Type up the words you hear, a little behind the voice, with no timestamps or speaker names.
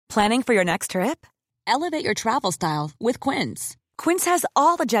Planning for your next trip? Elevate your travel style with Quince. Quince has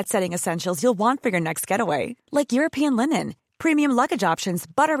all the jet-setting essentials you'll want for your next getaway, like European linen, premium luggage options,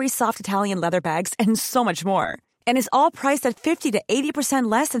 buttery soft Italian leather bags, and so much more. And is all priced at 50 to 80%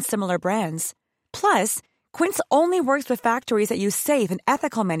 less than similar brands. Plus, Quince only works with factories that use safe and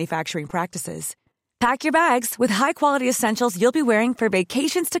ethical manufacturing practices. Pack your bags with high-quality essentials you'll be wearing for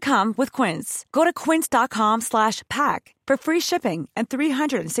vacations to come with Quince. Go to quince.com/pack for free shipping and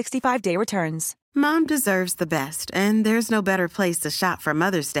 365-day returns. Mom deserves the best, and there's no better place to shop for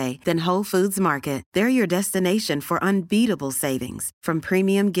Mother's Day than Whole Foods Market. They're your destination for unbeatable savings, from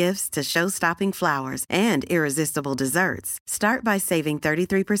premium gifts to show-stopping flowers and irresistible desserts. Start by saving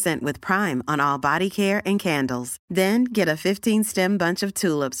 33% with Prime on all body care and candles. Then get a 15-stem bunch of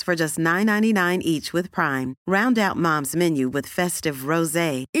tulips for just $9.99 each with Prime. Round out Mom's menu with festive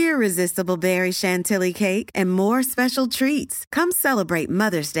rosé, irresistible berry chantilly cake, and more special treats. Come celebrate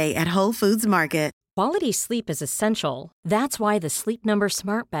Mother's Day at Whole Foods Market. Quality sleep is essential. That's why the Sleep Number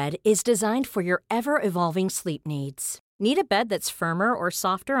Smart Bed is designed for your ever-evolving sleep needs. Need a bed that's firmer or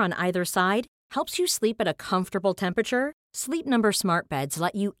softer on either side? Helps you sleep at a comfortable temperature? Sleep Number Smart Beds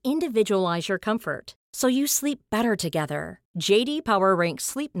let you individualize your comfort, so you sleep better together. J.D. Power ranks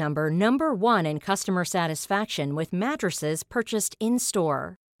Sleep Number number 1 in customer satisfaction with mattresses purchased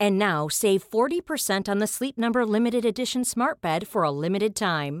in-store. And now, save 40% on the Sleep Number Limited Edition Smart Bed for a limited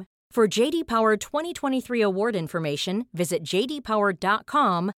time. For J.D. Power 2023 award information, visit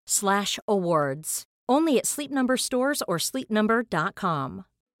jdpower.com/awards. Only at Sleep Number stores or sleepnumber.com.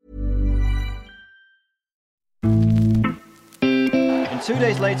 And 2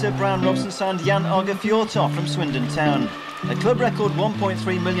 days later, Brown Robson signed Jan Åge Fjørtoft from Swindon Town. A club record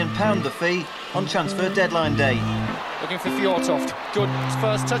 £1.3 million the fee on transfer deadline day. Looking for Fjørtoft. Good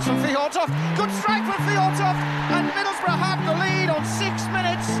first touch from Fjørtoft. Good strike from Fjørtoft. And Middlesbrough have the lead on 6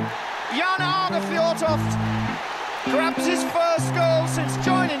 minutes. Jan Åge Fjørtoft grabs his first goal since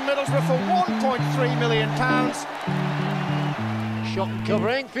joining Middlesbrough for £1.3 million. Shot and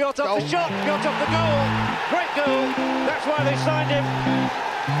covering. Fjørtoft the shot. Fjørtoft the goal. Great goal. That's why they signed him.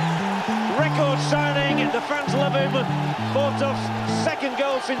 Record signing. The fans love him. Fjørtoft's second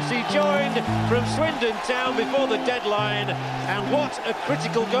goal since he joined from Swindon Town before the deadline. And what a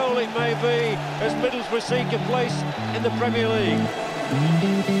critical goal it may be as Middlesbrough seek a place in the Premier League.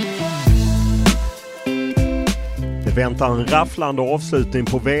 Det väntar en rafflande avslutning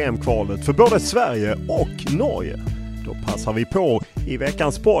på VM-kvalet för både Sverige och Norge. Då passar vi på i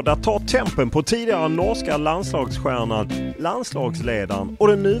veckans podd att ta tempen på tidigare norska landslagsstjärnan, landslagsledaren och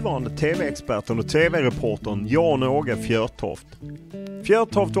den nuvarande tv-experten och tv-reportern Jan Åge Fjørtoft.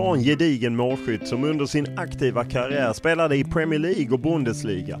 Fjørtoft var en gedigen målskytt som under sin aktiva karriär spelade i Premier League och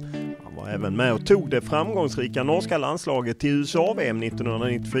Bundesliga. Han var även med och tog det framgångsrika norska landslaget till USA-VM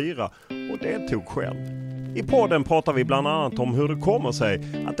 1994 och deltog själv. I podden pratar vi bland annat om hur det kommer sig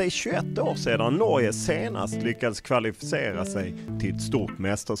att det är 21 år sedan Norge senast lyckades kvalificera sig till ett stort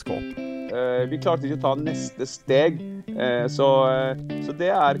mästerskap. Vi klarte ikke ta nästa steg, så det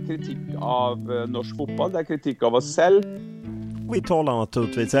är kritik av norsk fotboll, det är kritik av oss själv. Vi talar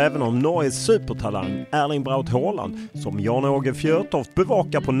naturligtvis även om Norges supertalang Erling Braut Haaland som Jan Åge Fjørtoft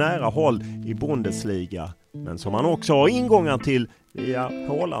bevakar på nära håll i Bundesliga, men som han också har ingångar till via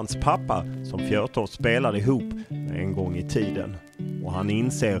Haalands pappa som Fjørtoft spelade ihop med en gång i tiden. Och han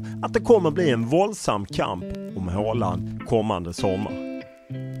inser att det kommer bli en våldsam kamp om Haaland kommande sommar.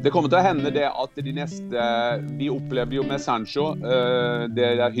 Det kommer til å hende det at de neste, vi opplevde jo med Sancho,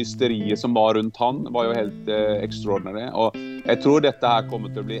 det der hysteriet som var rundt han var jo helt extraordinary, og jeg tror dette her kommer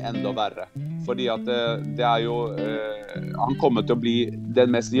til å bli enda verre, fordi at det er jo, han kommer til å bli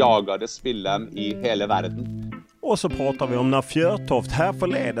den mest jagade spilleren i hele verden. Och så pratar vi om när Fjørtoft här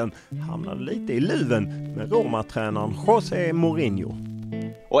förleden hamnade lite i luven med Roma-tränaren José Mourinho.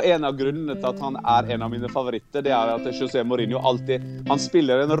 Och en av grunderna till att han är en av mina favoriter, det är att José Mourinho alltid, han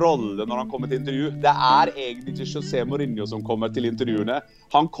spelar en roll när han kommer till intervju. Det är egentligen inte José Mourinho som kommer till intervjuerna.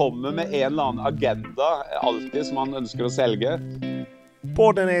 Han kommer med en eller annan agenda alltid som han önskar att sälja.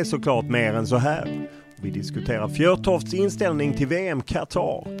 Podden är såklart mer än så här. Vi diskuterar Fjørtofts inställning till VM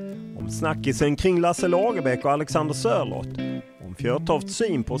Qatar, om snackisen kring Lasse Lagerbäck och Alexander Sørloth, om Fjørtofts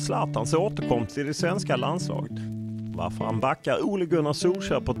syn på Zlatans återkomst till det svenska landslaget, varför han backar Ole Gunnar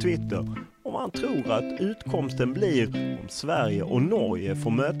Solskjær på Twitter, om han tror att utkomsten blir om Sverige och Norge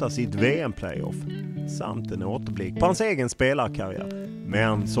får mötas i ett VM-playoff, samt en återblick på hans egen spelarkarriär.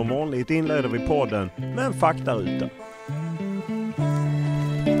 Men som vanligt inleder vi podden med en faktaruta.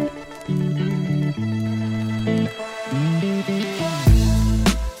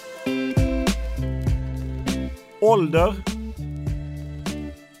 Ålder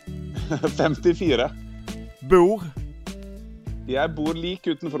 54. Bor? Jeg bor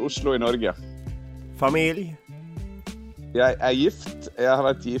like utenfor Oslo i Norge. Familj? Jeg gift. Jeg har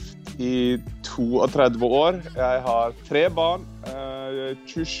vært gift i 32 år. Jeg har 3 barn,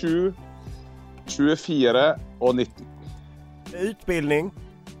 27, 24 og 19. Utbildning?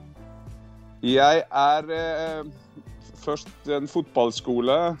 Jeg først en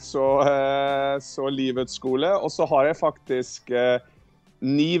fotballskole, så livets skole, og så har jeg faktisk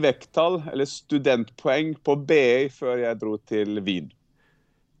 9 vekttall, eller studentpoeng på BI før jeg dro til Wien.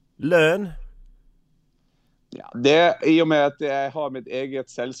 Løn? Ja, i og med at jeg har mitt eget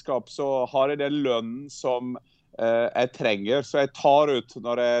selskap, så har jeg den lønnen som jeg trenger, så jeg tar ut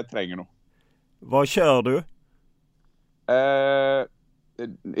når jeg trenger noe. Hva kjører du?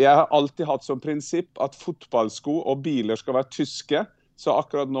 Jeg har alltid hatt som prinsipp at fotballsko og biler skal være tyske, så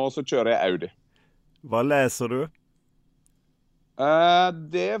akkurat nå så kjører jeg Audi. Hva leser du?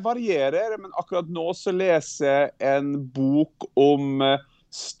 Det varierer, men akkurat nå så leser jeg en bok om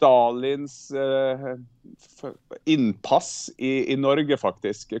Stalins innpass i Norge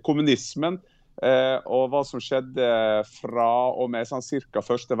faktisk, kommunismen, og hva som skjedde fra og med sånn cirka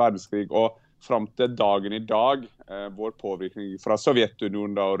første verdenskrig og fram til dagen i dag, vår påvirkning fra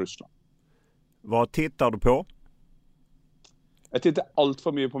Sovjetunionen og Russland. Hva tittar du på? Jeg titter alt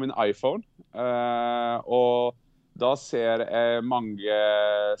for mye på min iPhone, og da ser jeg mange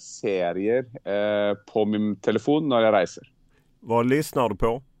serier på min telefon når jeg reiser. Hva lyssnar du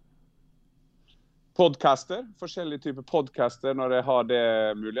på? Podcaster, forskjellige typer podcaster når jeg har det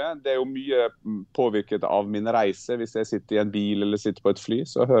mulig. Det jo mye påvirket av min reise. Hvis jeg sitter i en bil eller sitter på et fly,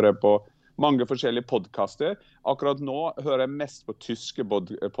 så hører jeg på mange forskjellige podcaster. Akkurat nå hører jeg mest på tyske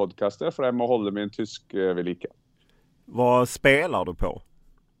podcaster, for jeg må holde min tysk ved like. Hva spelar du på?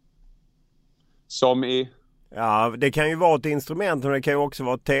 Som i? Ja, det kan ju vara ett instrument, men det kan ju också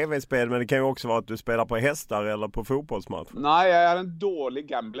vara ett tv-spel, men det kan ju också vara att du spelar på hästar eller på fotbollsmatch. Nei, jeg er en dårlig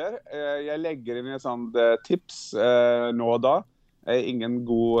gambler. Jeg legger inn en sånn tips nå og da. Jeg er ingen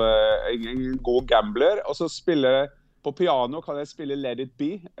god gambler, og så spiller jeg på piano, kan jeg spille Let It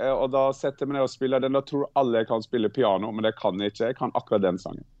Be, og da setter jeg meg ned og spiller den. Da tror alle kan spille piano, men det kan jeg ikke. Jeg kan akkurat den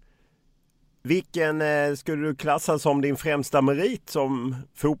sangen. Vilken skulle du klassa som din främsta merit som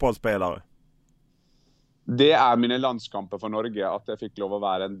fotbollsspelare? Det er mine landskamper for Norge, at jeg fikk lov å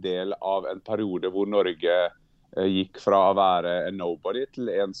være en del av en periode hvor Norge gikk fra å være en nobody til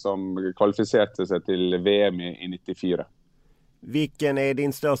en som kvalifiserte seg til VM i 94. Vilken är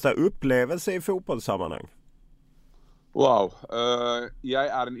din största upplevelse i fotbollssammanhang? Wow, jeg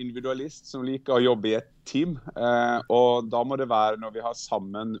er en individualist som liker å jobbe i et team, og da må det være når vi har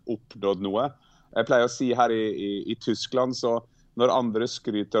sammen oppnådd noe. Jeg pleier å si her i Tyskland, så når andre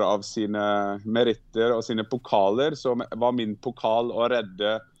skryter av sine meritter og sine pokaler, så var min pokal å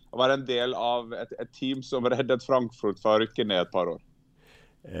være en del av et team som reddet Frankfurt for å rykke ned et par år.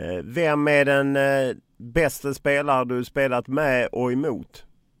 Vem är den bästa spelare du spelat med och emot?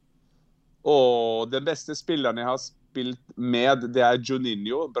 Den beste spilleren jeg har spilt med, det er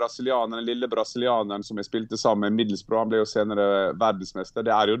Juninho, den lille brasilianeren som jeg spilte sammen med Middlesbrough. Han ble jo senere verdensmester.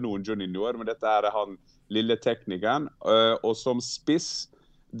 Det er jo noen Juninhoer, men dette er han lille teknikeren. Og som spiss,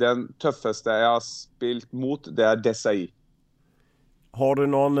 den tøffeste jeg har spilt mot, det er Desai. Har du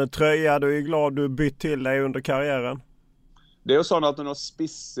någon tröja du är glad du bytt till dig under karrieren? Det er jo sånn at når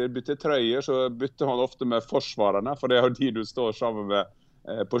spisser bytter trøyer, så bytter man ofte med forsvarerne, for det er jo de du står sammen med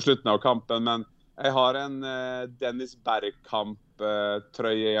på slutten av kampen. Men jeg har en Dennis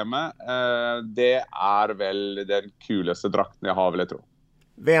Bergkamp-trøye hjemme. Det er vel den kuleste drakten jeg har, vil jeg tro.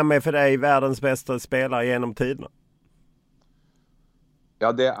 Vem är för dig världens bästa spelare genom tiderna?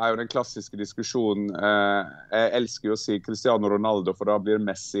 Ja, det er jo den klassiske diskusjonen. Jeg elsker jo å si Cristiano Ronaldo, for da blir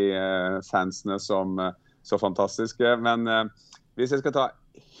Messi-fansene som så fantastiske. Men hvis jeg skal ta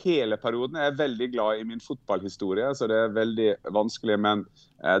hele perioden, jeg er veldig glad i min fotballhistorie, så det er veldig vanskelig, men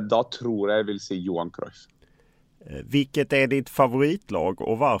da tror jeg vil si Johan Cruyff. Vilket är ditt favoritlag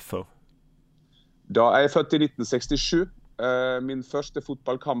och varför? Da er jeg født i 1967. Min første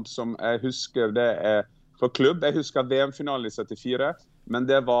fotballkamp som jeg husker, det er for klubb. Jeg husker VM-finalen i 74, men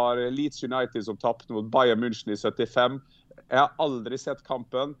det var Leeds United som tappte mot Bayern München i 75. Jeg har aldri sett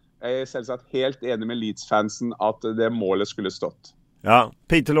kampen. Jeg er selvsagt helt enig med Leeds-fansen at det målet skulle stått. Ja,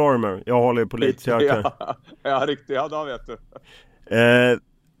 Peter Lorimer. Jag håller på Leeds. Ja, riktigt. Ja, da vet du.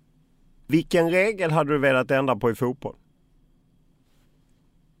 Vilken regel hade du velat ändra på i fotboll?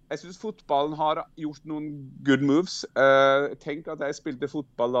 Jeg synes fotballen har gjort noen good moves. Tenk at jeg spilte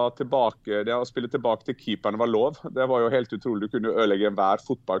fotball da tilbake. Det å spille tilbake til keeperen var lov. Det var jo helt utrolig. Du kunne ødelegge hver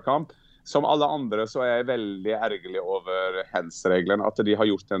fotballkamp. som alle andre så er jeg veldig ergerlig over hands-reglen, at de har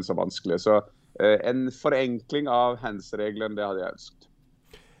gjort den så vanskelig. Så en forenkling av hands-reglen, det hadde jeg ønsket.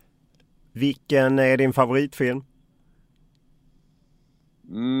 Vilken är din favoritfilm?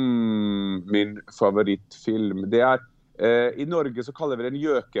 Min favoritfilm, det er i Norge så kaller vi det en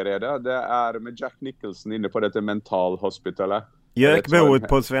gjøkerede. Det er med Jack Nicholson inne på dette mentalhospitalet. Gökboet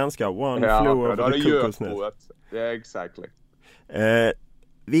på svenska. One flew over the cuckoo's nest. Yeah, exactly.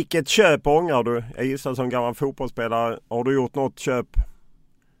 Vilket köp ångrar du? Jag gissar som gammal fotbollsspelare. Har du gjort något köp?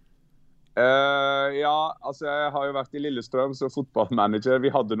 Ja, altså jeg har jo vært i Lillestrøm som fotballmanager. Vi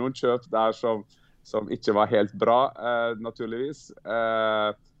hadde noen kjøp der som ikke var helt bra, naturligvis.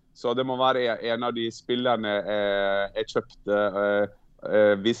 Så det må være en av de spillerne jeg kjøpte,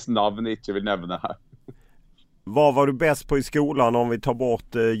 hvis navnet ikke vil nevne her. Vad var du bäst på i skolan om vi tar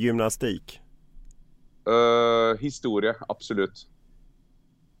bort gymnastik? Historie, absolutt.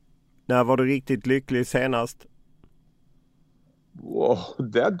 När var du riktigt lycklig senast? Wow,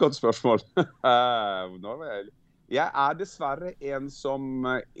 det er et godt spørsmål. Jeg er dessverre en som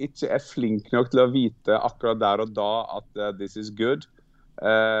ikke er flink nok til å vite akkurat der og da at this is good.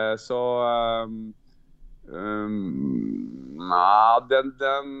 Den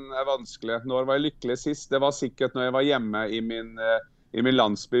er vanskelig. Når var jeg lykkelig sist? Det var sikkert når jeg var hjemme i min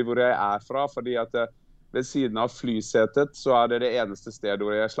landsby hvor jeg er fra, fordi at ved siden av flysetet så er det eneste stedet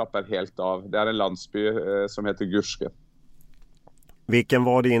hvor jeg slapper helt av. Det er en landsby som heter Gurske. Vilken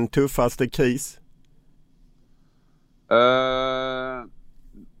var din tuffaste kris?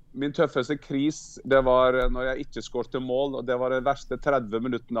 Min tøffeste kris, det var når jeg ikke skårte mål, og det var de verste 30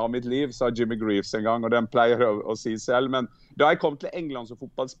 minuttene av mitt liv, sa Jimmy Greaves en gang, og den pleier å si selv. Men da jeg kom til England som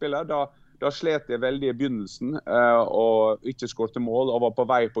fotballspiller, da slet jeg veldig i begynnelsen, og ikke skårte mål, og var på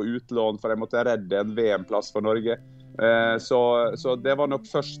vei på utlån, for jeg måtte redde en VM-plass for Norge. Så det var nok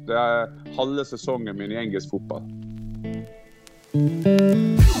første halve sesongen min i engelsk fotball.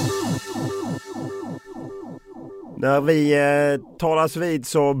 När vi talas vid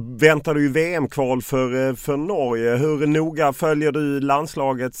så väntar du ju VM-kval för Norge. Hur noga följer du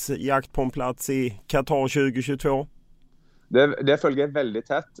landslagets jakt på en plats i Qatar 2022? Det følger jeg veldig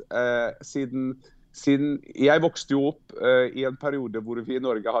tett. Siden jeg vokste jo opp i en periode hvor vi i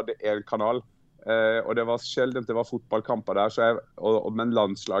Norge hadde en kanal, og det var sjeldent det var fotballkamper der, men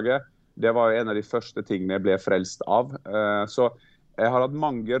landslaget, det var en av de første tingene jeg ble frelst av. Så jeg har hatt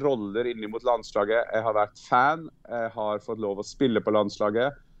mange roller inn mot landslaget. Jeg har vært fan, jeg har fått lov å spille på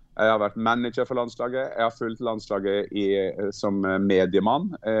landslaget, jeg har vært manager for landslaget, jeg har fulgt landslaget som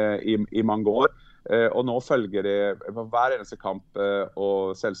mediemann i mange år, og nå følger det på hver eneste kamp,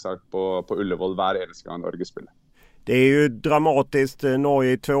 og selvsagt på Ullevål hver eneste gang Norge spiller. Det är ju dramatiskt.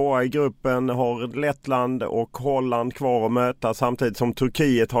 Norge 2 i gruppen, har Lettland och Holland kvar att möta, samtidigt som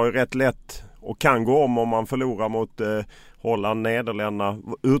Turkiet har ju rätt lätt och kan gå om man förlorar mot Holland, Nederländerna.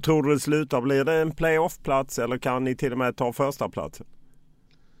 Hur tror du det slutar? Blir det en playoff-plats eller kan ni till och med ta första platsen?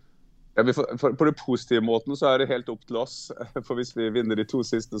 Ja, på det positive måten så er det helt opp til oss. For hvis vi vinner de 2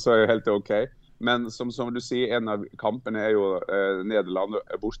 siste så er det helt ok. Men som du sier, en av kampene er jo Nederland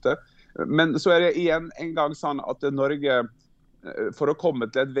borte. Men så er det igjen en gang sånn at Norge, for å komme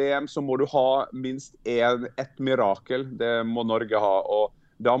til et VM så må du ha minst et mirakel. Det må Norge ha, og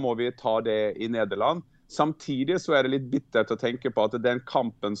da må vi ta det i Nederland. Samtidig så er det litt bittert å tenke på at den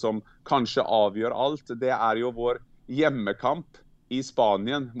kampen som kanskje avgjør alt, det er jo vår hjemmekamp i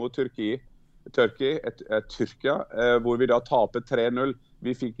Spanien mot Tyrkia, hvor vi da taper 3-0.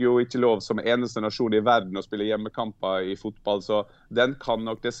 Vi fikk jo ikke lov som eneste nasjon i verden å spille hjemmekamper i fotball, så den kan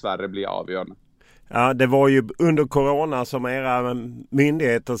nok dessverre bli avgjørende. Ja, det var ju under corona som era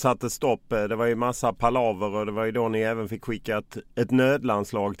myndigheter satte stopp. Det var ju massa palaver och det var ju då ni även fick skicka ett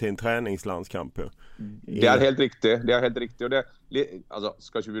nödlandslag till en träningslandskamp. Det er helt riktig. Det er helt riktig. Og det, altså,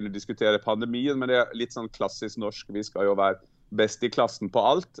 skal ikke begynne å diskutere pandemien, men det er litt sånn klassisk norsk. Vi skal jo være best i klassen på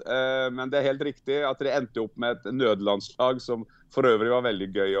alt. Men det er helt riktig at det endte opp med et nødlandslag som for øvrig var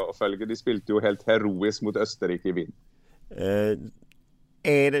veldig gøy å følge. De spilte jo helt heroisk mot Østerrike i Wien.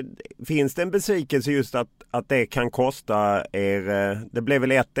 Finns det en besvikelse just att det kan kosta det blev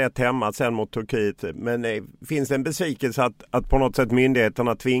väl 1-1 hemma sen mot Turkiet, men finns det en besvikelse att på något sätt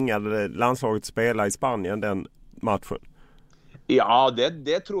myndigheterna tvingade landslaget spela i Spanien den matchen? Ja,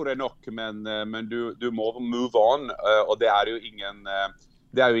 det tror jeg nok, men du må move on, og det er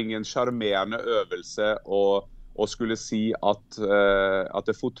jo ingen charmerende øvelse å skulle si at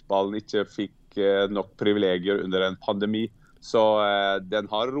fotballen ikke fikk nok privilegier under en pandemi. Så den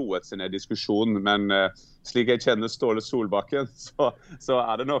har roet seg ned diskusjon, men slik jeg kjenner Ståle Solbakken, så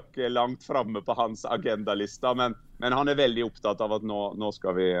det nok langt fremme på hans agendalista. Men han veldig opptatt av at nå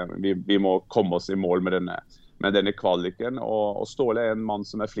skal vi må komme oss i mål med denne kvaliken. Og Ståle en mann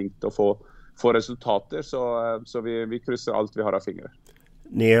som flink til å få resultater, så vi krysser alt vi har av fingre.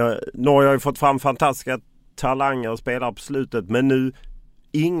 Norge har ju fått fram fantastiska talanger och spelar på slutet, men nu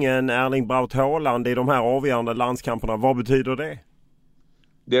ingen Erling Braut Haaland i de här avgörande landskamperna. Vad betyder det?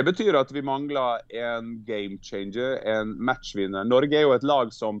 Det betyr at vi mangler en game changer, en matchvinner. Norge jo et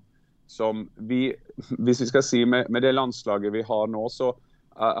lag som vi, hvis vi skal si med det landslaget vi har nå, så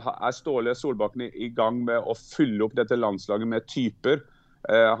Ståle Solbakken i gang med å fylle opp dette landslaget med typer.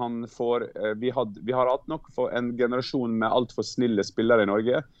 Vi har hatt nok for en generasjon med alt for snille spillere i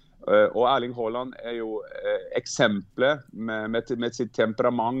Norge. Og Erling Haaland jo eksemplet med sitt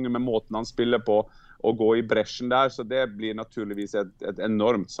temperament, med måten han spiller på, å gå i bresjen der, så det blir naturligvis et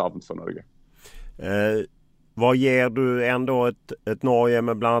enormt savn for Norge. Vad ger du ändå ett Norge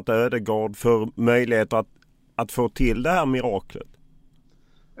med bland annat Ødegaard för möjlighet att få till det här miraklet?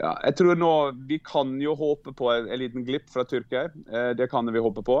 Ja, jeg tror nå, vi kan jo håpe på en liten glipp fra Tyrkia, det kan vi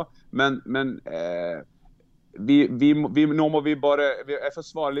håpe på, men nå må vi bare, jeg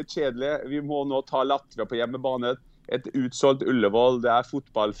forsvarer litt kjedelig, vi må nå ta Latvia på hjemmebane, et utsolgt Ullevål, det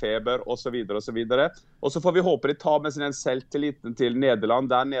fotballfeber og så videre og så videre. Og så får vi håpe de tar med seg den selvtilliten til Nederland,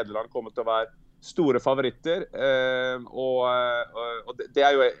 der Nederland kommer til å være store favoritter. Og det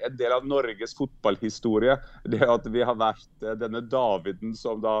jo en del av Norges fotballhistorie, det at vi har vært denne Daviden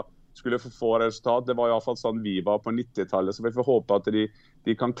som da skulle få resultat. Det var i hvert fall sånn vi var på 90-tallet, så vi får håpe at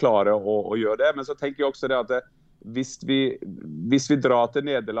de kan klare å gjøre det. Men så tenker jeg også det at hvis vi drar til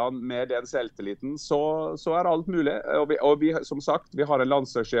Nederland med den selvtilliten, så alt mulig. Og vi, som sagt, vi har en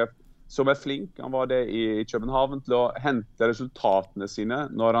landslagssjef som flink. Han var det i København til å hente resultatene sine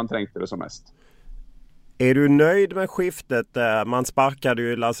når han trengte det som mest. Du nöjd med skiftet? Man sparkade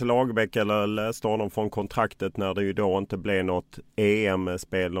ju Lasse Lagerbäck eller läste honom från kontraktet när det ju då inte blev något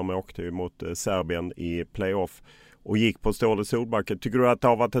EM-spel. De åkte ju mot Serbien i playoff och gick på Ståle Solbakken. Tycker du att det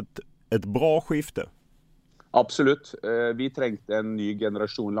har varit ett bra skifte? Absolutt. Vi trengte en ny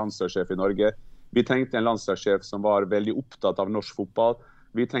generasjon landslagssjef i Norge. Vi trengte en landslagssjef som var veldig opptatt av norsk fotball.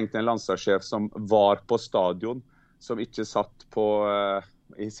 Vi trengte en landslagssjef som var på stadion, som ikke satt på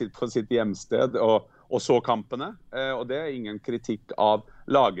sitt hjemsted og så kampene. Og det ingen kritikk av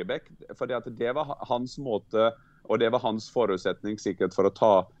Lagerbäck, for det var hans måte, og det var hans forutsetning sikkert for å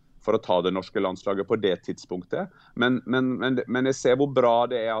ta det norske landslaget på det tidspunktet. Men jeg ser hvor bra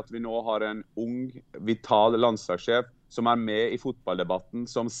det at vi nå har en ung, vital landslagssjef som med i fotballdebatten,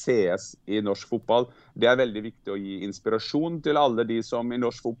 som ses i norsk fotball. Det veldig viktig å gi inspirasjon til alle de som i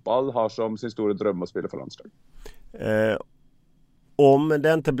norsk fotball har som sin store drøm å spille for landslaget. Om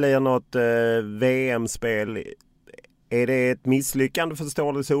det inte blir något VM-spel, det ett misslyckande för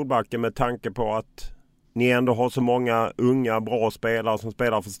Ståle Solbakken med tanke på att ni ändå har så många unga, bra spelare som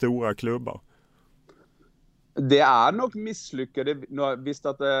spelar för stora klubbar? Det nok misslyckat hvis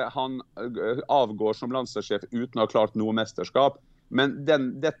at han avgår som landslagssjef uten å ha klart noe mesterskap. Men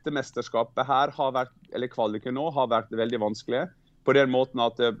dette mesterskapet her har vært, eller kvaliken nå, har vært veldig vanskelig. På den måten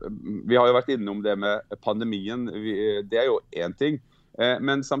at vi har jo vært innom det med pandemien, det jo en ting.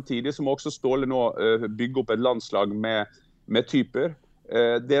 Men samtidig så må også Ståle nå bygge opp et landslag med typer.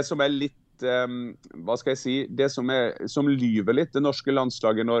 Det som litt hva skal jeg si, det som lyver litt det norske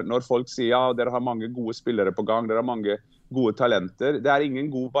landslaget når folk sier ja, dere har mange gode spillere på gang, dere har mange gode talenter. Det ingen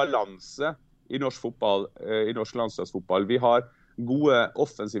god balanse i norsk fotball, i norsk landslagsfotball. Vi har gode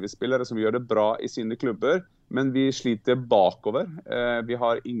offensive spillere som gjør det bra i sine klubber, men vi sliter bakover. Vi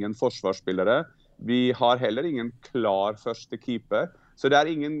har ingen forsvarsspillere. Vi har heller ingen klar første keeper. Så det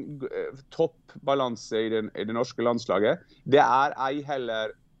ingen topp balanse i det norske landslaget. Det ei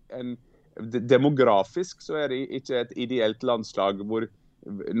heller demografisk så det ikke et ideelt landslag hvor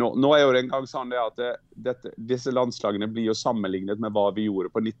nå jo det en gang sånn at disse landslagene blir jo sammenlignet med hva vi gjorde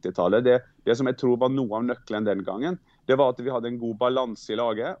på 90-tallet. Det som jeg tror var noe av nøkkelen den gangen, det var at vi hadde en god balanse i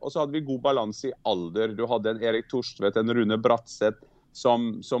laget, og så hadde vi god balanse i alder. Du hadde en Erik Torstvedt, en Rune Bratseth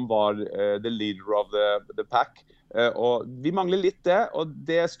som var the leader of the pack, og vi mangler litt det, og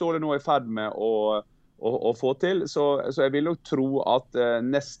det står det nå i ferd med å få til, så jeg vil nok tro at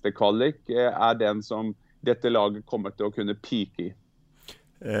neste kvalik den som dette laget kommer til å kunne peake i.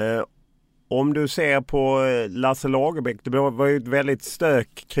 Om du ser på Lasse Lagerbäck, det var ju ett väldigt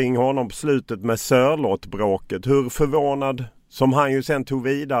stök kring honom på slutet med Sörloth-bråket. Hur förvånad, som han ju sen tog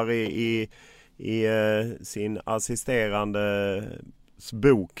vidare i sin assisterande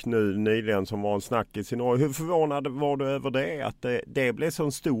bok nu nyligen som var en snackis i Norge. Hur förvånad var du över det? Att det blev så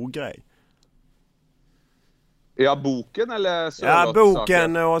en stor grej? Ja, boken eller Sørloth-saken? Ja,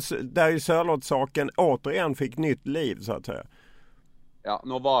 boken och där ju Sørloth-saken återigen fick nytt liv så att säga. Ja,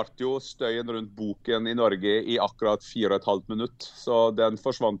 nå varte jo støyen rundt boken i Norge i akkurat 4,5 minutt, så den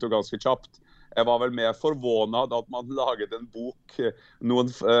forsvant jo ganske kjapt. Jeg var vel mer forvånet at man laget en bok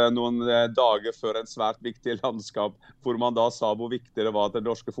noen dager før en svært viktig landskap, hvor man da sa hvor viktig det var at det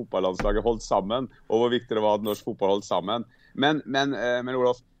norske fotballandslaget holdt sammen, og hvor viktig det var at norsk fotball holdt sammen. Men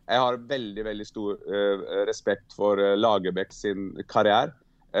Olof, jeg har veldig, veldig stor respekt for Lagerbäck sin karriere,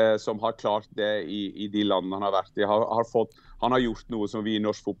 som har klart det i de landene han har vært i. Han har gjort noe som vi i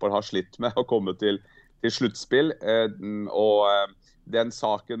norsk fotball har slitt med, å komme til sluttspill, og den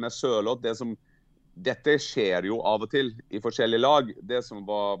saken med Sørloth, dette skjer jo av og til i forskjellige lag. Det som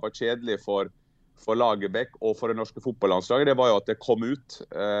var kjedelig for Lagerbäck og for det norske fotballandslaget, det var jo at det kom ut.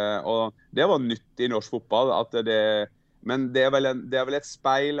 Og det var nytt i norsk fotball. Men det er vel et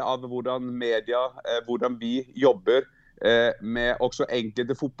speil av hvordan media, hvordan vi jobber med også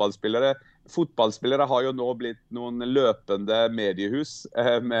enkelte fotballspillere. Fotballspillere har jo nå blitt noen løpende mediehus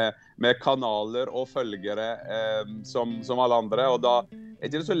med kanaler og følgere som alle andre, og da er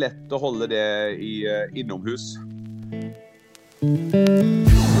det ikke så lett å holde det innomhus.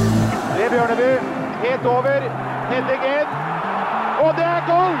 Det er Bjørneby, helt over, heading inn, og det er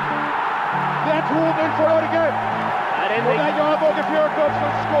goal! Det er 2-0 for Norge! Og det er Jan Åge Fjørtoft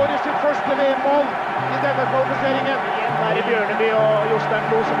som skårer sitt første VM-mål i denne kvalifiseringen. Igjen er det Bjørneby og Jostein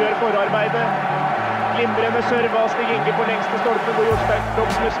Flo som gjør forarbeidet. Glimrende serve av Stig Inge på lengste stolpen, hvor Jostein Flo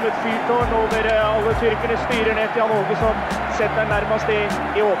som et fyrtårn over alle tyrkerne styrer ned til Jan Åge som setter nærmest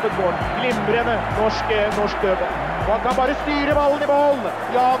i åpent mål. Glimrende norsk dødball. Og han kan bare styre ballen i mål,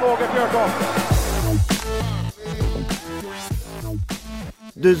 Jan Åge Fjørtoft.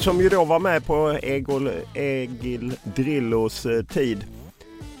 Du som ju då var med på Egil Drillos tid.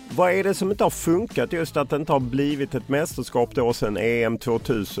 Vad är det som inte har funkat just att det inte har blivit ett mästerskap då sedan EM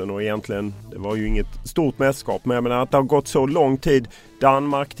 2000 och egentligen, det var ju inget stort mästerskap, men jag menar att det har gått så lång tid.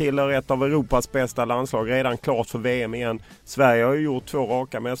 Danmark tillhör ett av Europas bästa landslag, redan klart för VM igen. Sverige har ju gjort 2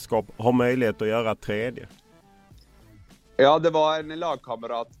 raka mästerskap, har möjlighet att göra ett tredje. Ja, det var en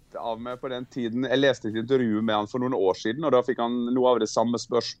lagkamerat av meg på den tiden. Jeg leste et intervju med han for noen år siden, og da fikk han noe av det samme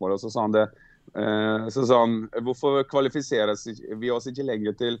spørsmålet, og så sa han, hvorfor kvalifiseres vi oss ikke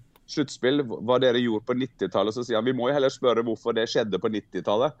lenger til sluttspill? Hva dere gjorde på 90-tallet? Så sier han, vi må jo heller spørre hvorfor det skjedde på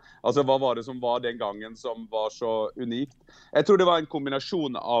 90-tallet. Altså, hva var det som var den gangen som var så unikt? Jeg tror det var en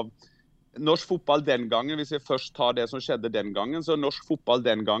kombinasjon av norsk fotball den gangen, hvis vi først tar det som skjedde den gangen, så norsk fotball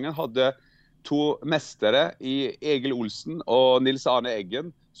den gangen hadde 2 mestere i Egil Olsen og Nils Arne Eggen,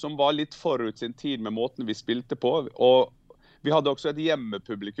 som var litt forut sin tid med måten vi spilte på, og vi hadde også et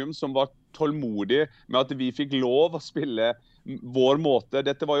hjemmepublikum som var tålmodig med at vi fikk lov å spille vår måte.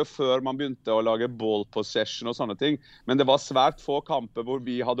 Dette var jo før man begynte å lage ball possession og sånne ting, men det var svært få kamper hvor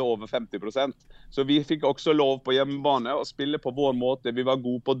vi hadde over 50%. Så vi fikk også lov på hjemmebane å spille på vår måte. Vi var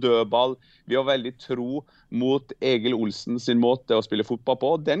gode på dødball. Vi var veldig tro mot Egil Olsen sin måte å spille fotball på.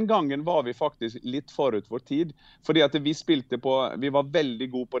 Den gangen var vi faktisk litt forut vår tid, fordi at vi var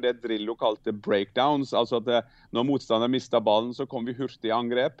veldig gode på det Drillo kalte breakdowns, altså at når motstanderen mistet ballen, så kom vi hurtig i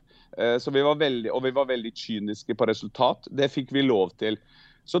angrep. Så vi var veldig kyniske på resultat. Det fikk vi lov til.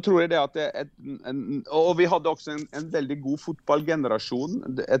 Så tror jeg det at og vi hadde også en veldig god fotballgenerasjon.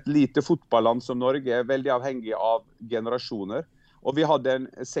 Et lite fotballland som Norge er veldig avhengig av generasjoner. Og vi hadde en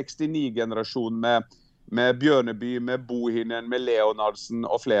 69-generasjon med Bjørneby, med Bohinen, med Leonardsen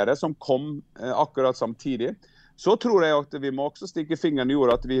og flere som kom akkurat samtidig. Så tror jeg at vi må også stikke fingeren i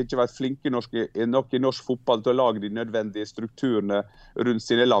jorda at vi ikke har vært flinke nok i norsk fotball til å lage de nødvendige strukturene rundt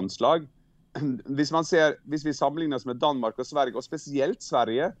sine landslag. Hvis vi sammenligner oss med Danmark og Sverige, og spesielt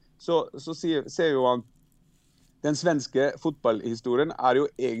Sverige, så ser jo han den svenske fotballhistorien er jo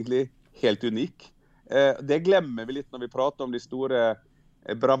egentlig helt unik. Det glemmer vi litt når vi prater om de store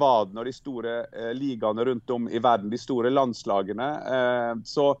bravadene og de store ligaene rundt om i verden, de store landslagene.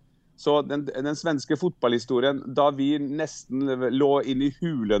 Så den svenske fotballhistorien, da vi nesten lå inn i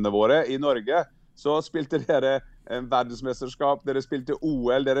hulene våre i Norge, så spilte dere verdensmesterskap, dere spilte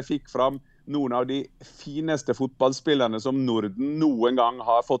OL, dere fikk fram noen av de fineste fotballspillerne som Norden noen gang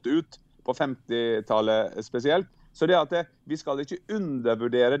har fått ut, på 50-tallet spesielt. Så det at vi skal ikke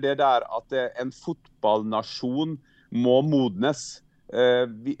undervurdere det der at en fotballnasjon må modnes.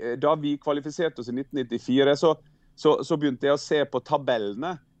 Da vi kvalifiserte oss i 1994, så begynte jeg å se på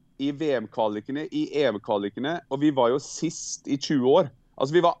tabellene i VM-kvalikene, i EM-kvalikene, og vi var jo sist i 20 år.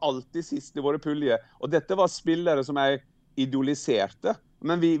 Altså vi var alltid sist i våre puljer, og dette var spillere som jeg idoliserte.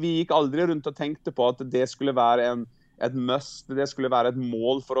 Men vi gikk aldri rundt og tenkte på at det skulle være et must, det skulle være et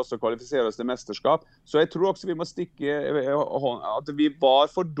mål for oss å kvalifisere oss til mesterskap. Så jeg tror også vi må stikke at vi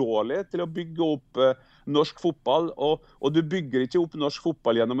var for dårlige til å bygge opp norsk fotball, og du bygger ikke opp norsk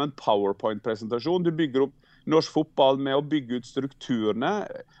fotball gjennom en PowerPoint-presentasjon, du bygger opp norsk fotball med å bygge ut strukturene,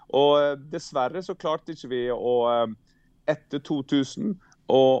 og dessverre så klarte ikke vi å etter 2000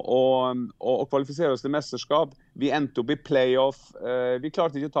 og kvalifisere oss til mesterskap. Vi endte opp i playoff, vi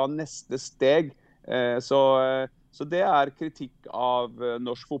klarte ikke å ta neste steg, så det kritikk av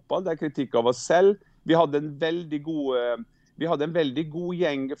norsk fotball, det kritikk av oss selv. Vi hadde en veldig god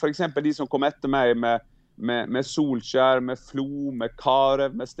gjeng, for eksempel de som kom etter meg med Solskjær, med Flo, med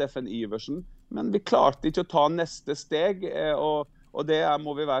Karev, med Steffen Iversen. Men vi klarte ikke å ta neste steg, og det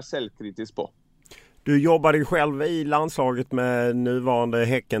må vi være selvkritisk på. Du jobbade ju själv i landslaget med nuvarande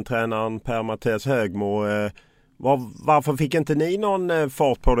Häcken-tränaren Per-Mattias Högmo. Varför fick inte ni någon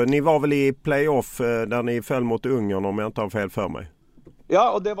fart på det? Ni var väl i playoff där ni föll mot Ungern om jag inte har fel för mig.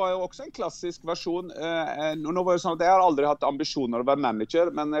 Ja, og det var jo også en klassisk versjon. Nå var det sånn at jeg har aldri hatt ambisjoner å være manager,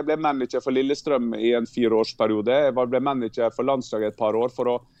 men jeg ble manager for Lillestrøm i en 4-årsperiode. Jeg ble manager for landslaget et par år for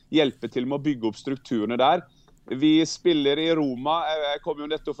å hjelpe til med å bygge opp strukturene der. Vi spiller i Roma. Jeg kom jo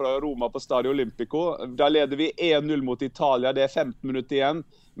nettopp fra Roma på Stadio Olimpico. Da leder vi 1-0 mot Italia. Det 15 minutter igjen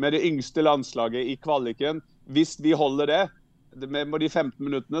med det yngste landslaget i kvaliken. Hvis vi holder det med de 15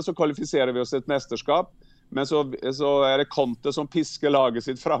 minuttene, så kvalifiserer vi oss til et mesterskap. Men så det Conte som pisker laget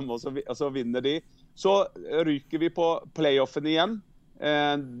sitt frem, og så vinner de. Så ryker vi på playoffen igjen.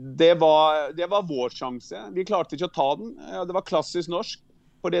 Det var vår sjanse. Vi klarte ikke å ta den. Det var klassisk norsk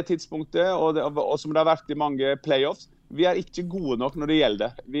på det tidspunktet, og som det har vært i mange playoffs. Vi ikke gode nok når det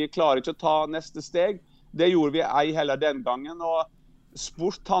gjelder. Vi klarer ikke å ta neste steg. Det gjorde vi ei heller den gangen, og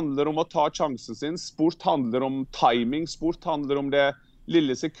sport handler om å ta sjansen sin. Sport handler om timing. Sport handler om det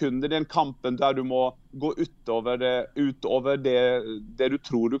lille sekundet, den kampen der du må gå utover det du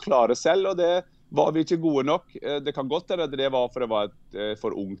tror du klarer selv, og det var vi ikke gode nok. Det kan godt være at det var for det var et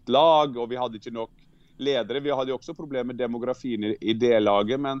for ungt lag, og vi hadde ikke nok ledere. Vi hadde jo også problemer med demografien i det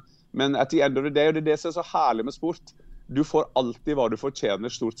laget, men at the end of the day, og det som så herlig med sport, du får alltid hva du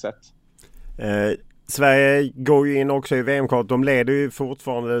fortjener stort sett. Sverige går ju in också i VM-kvalet. De leder ju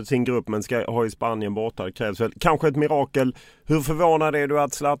fortfarande sin grupp men ska ha i Spanien borta. Det krävs väl kanske ett mirakel. Hur förvånad är du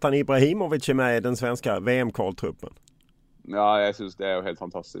att Zlatan Ibrahimovic är med i den svenska VM-kvaltruppen? Ja, jeg synes det jo helt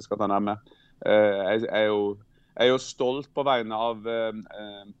fantastisk at han med. Jeg er jo stolt på vegne av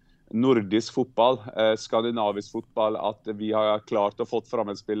nordisk fotball, skandinavisk fotball, at vi har klart å fått fram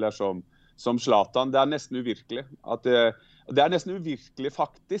en spiller som Zlatan. Det nesten uvirkelig. Det nesten uvirkelig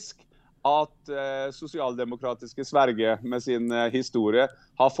faktisk at sosialdemokratiske Sverige med sin historie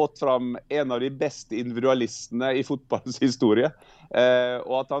har fått fram en av de beste individualistene i fotballens historie,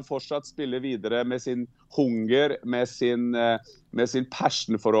 og at han fortsatt spiller videre med sin hunger, med sin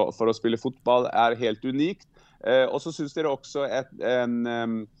passion for å spille fotball helt unikt. Og så synes dere også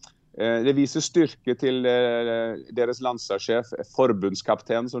det viser styrke til deres landslagssjef,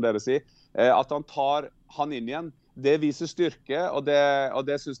 forbundskapten som dere sier, at han tar han inn igjen. Det viser styrke, og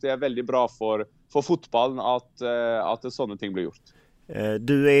det synes jeg veldig bra for fotballen at sånne ting blir gjort.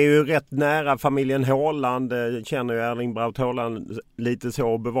 Du ju rätt nära familjen Haaland, känner ju Erling Braut Haaland lite så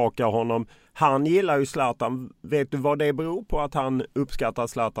och bevakar honom. Han gillar ju Zlatan. Vet du vad det beror på att han uppskattar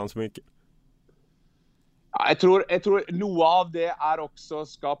Zlatan så mycket? Jeg tror noe av det også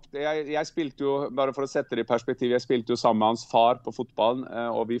skapt. Jeg spilte jo, bare for å sette det i perspektiv, jeg spilte jo sammen med hans far på fotballen,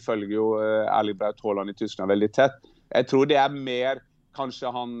 og vi følger jo Erling Braut Haaland i Tyskland veldig tett. Jeg tror det mer, kanskje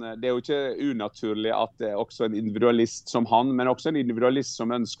det jo ikke unaturlig at det også en individualist som han, men også en individualist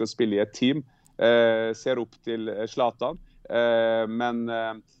som ønsker å spille i et team, ser opp til Zlatan.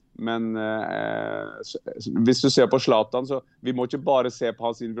 Men hvis du ser på Zlatan, så vi må ikke bare se på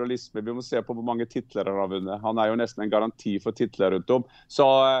hans individualisme, vi må se på hvor mange titler han har vunnet. Han jo nesten en garanti for titler rundt om. Så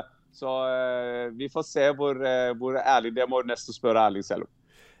vi får se hvor ærlig det må nesten spørre Erling selv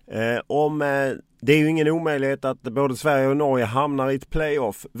om. Det ju ingen omöjlighet att både Sverige och Norge hamnar i ett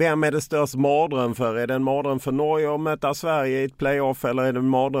playoff. Vem det störst mardröm för? Är det en mardröm för Norge att möta Sverige i ett playoff, eller är det en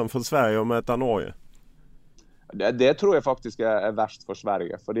mardröm för Sverige att möta Norge? Det tror jeg faktisk verst for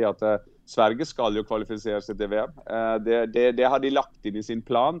Sverige, fordi at Sverige skal jo kvalifisere seg til VM. Det har de lagt inn i sin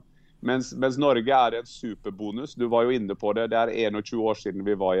plan, mens Norge en superbonus. Du var jo inne på det, det 21 år siden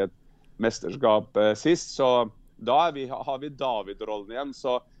vi var i et mesterskap sist, så da har vi David-rollen igjen.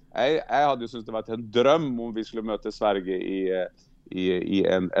 Så jeg hadde jo syntes det vært en drøm om vi skulle møte Sverige i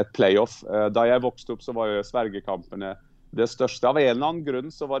et playoff. Da jeg vokste opp så var jo Sverige-kampene det største. Av en eller annen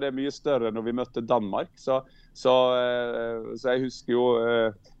grunn så var det mye større når vi møtte Danmark. Så jeg husker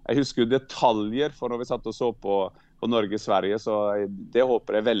jo detaljer for når vi satt og så på Norge-Sverige. Så det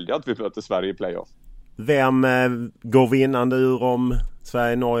håper jeg veldig at vi møter Sverige i playoff. Vem går vinnande ur om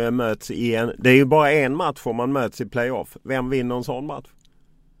Sverige-Norge möts i en... Det är ju bara en match om man möts i playoff. Vem vinner en sån match?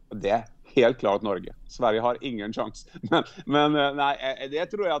 Det är helt klart Norge. Sverige har ingen chans. Men nej, det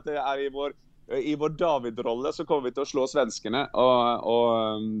tror jag att det är i vår David-rolle så kommer vi til å slå svenskene,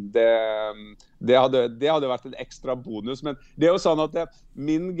 og det hadde vært en ekstra bonus. Men det er jo sånn at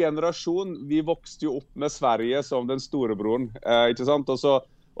min generasjon, vi vokste jo opp med Sverige som den storebroren, ikke sant?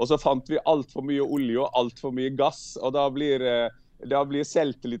 Og så fant vi alt for mye olje og alt for mye gass, og da blir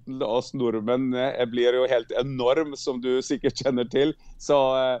selvtilliten til oss nordmenn blir jo helt enorm, som du sikkert kjenner til. Så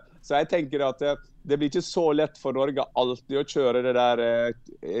jeg tenker at det blir ikke så lett for Norge alltid å kjøre det der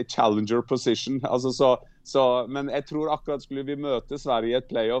challenger position. Altså, men jeg tror akkurat skulle vi møte Sverige i et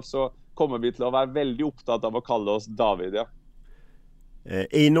playoff, så kommer vi til å være veldig opptatt av å kalle oss David, ja.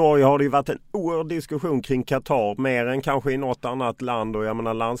 I Norge har det ju varit en oerhörd diskussion kring Qatar, mer än kanske i något annat land, och jag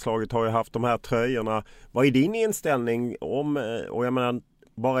menar landslaget har ju haft de här tröjorna. Vad är din inställning om, och jag menar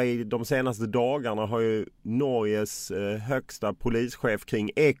bara i de senaste dagarna har ju Norges högsta polischef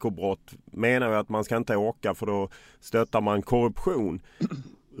kring ekobrott menar ju att man ska inte åka för då stöttar man korruption.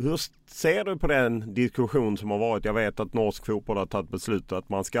 Hur ser du på den diskussion som har varit? Jag vet att norsk fotboll har tagit beslut att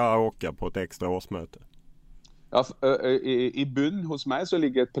man ska åka på ett extra årsmöte. Ja, i bunn hos meg så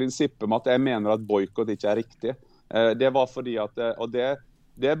ligger et prinsipp om at jeg mener at boykott ikke er riktig. Det var fordi at, og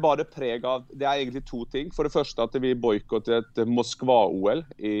det bare preg av, det er egentlig to ting. For det første at vi boykottet Moskva-OL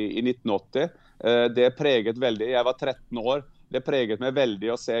i 1980. Det preget veldig, jeg var 13 år, det preget meg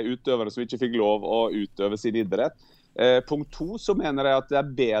veldig å se utøvere som ikke fikk lov å utøve sin idrett. Punkt 2 så mener jeg at det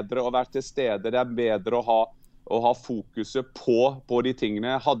er bedre å være til stede, det er bedre å ha fokuset på de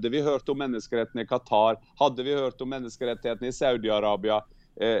tingene. Hadde vi hørt om menneskerettene i Qatar, hadde vi hørt om menneskerettighetene i Saudi-Arabia,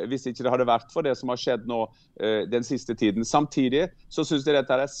 hvis ikke det hadde vært for det som har skjedd nå den siste tiden. Samtidig så synes jeg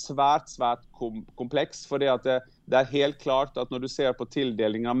dette er svært kompleks, fordi at det er helt klart at når du ser på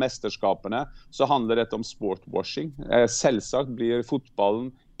tildeling av mesterskapene, så handler dette om sportwashing. Selvsagt blir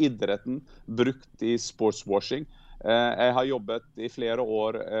fotballen, idretten, brukt i sportswashing. Jeg har jobbet i flere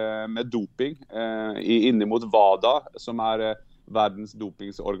år med doping innimot WADA, som er verdens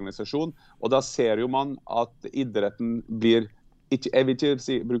dopingsorganisasjon. Og da ser jo man at idretten blir, jeg vil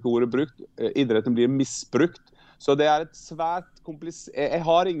ikke bruke ordet brukt, idretten blir misbrukt. Så det er et svært komplisert, jeg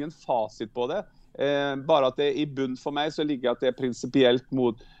har ingen fasit på det. Bare at det i bunn for meg så ligger at det er prinsipielt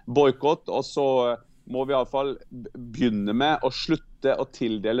mot boykott, og så må vi i hvert fall begynne med å slutte å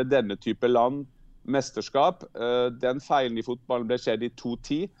tildele denne type land mesterskap. Den feilen i fotballen ble skjedd i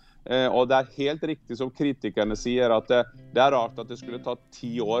 2010, og det er helt riktig som kritikerne sier at det er rart at det skulle ta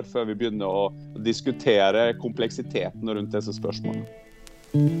 10 år før vi begynner å diskutere kompleksiteten rundt disse spørsmålene.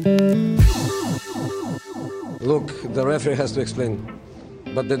 Look, the referee has to explain,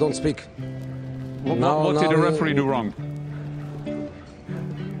 but they don't speak. What did the referee do wrong?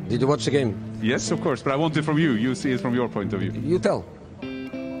 Did you watch the game? Yes, of course, but I want it from you. You see it from your point of view. You tell.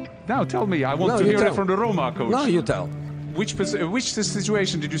 Now tell me, I want to hear it from the Roma coach. No, you tell. Which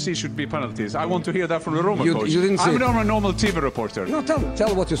situation did you see should be penalties? I want to hear that from the Roma coach. You didn't see I'm not a normal TV reporter. No,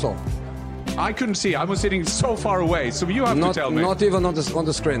 tell what you saw. I couldn't see. I was sitting so far away, so you have to tell me. Not even on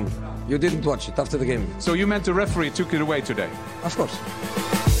the screen. You didn't watch it after the game. So you meant the referee took it away today? Of course.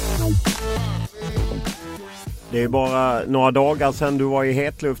 Det är bara några dagar sedan du var i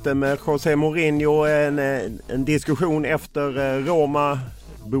hetluften med José Mourinho, en diskussion efter Roma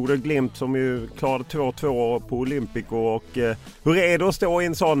Bodø Glimt som ju klarade 2-2 på Olympico, och hur är det att stå i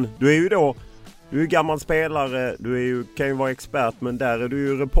en sån, du är ju gammal spelare, kan ju vara expert, men där är du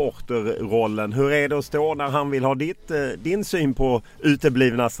ju reporterrollen. Hur är det att stå när han vill ha din syn på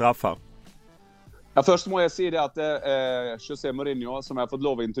uteblivna straffar? Ja, først må jeg si det at José Mourinho, som jeg har fått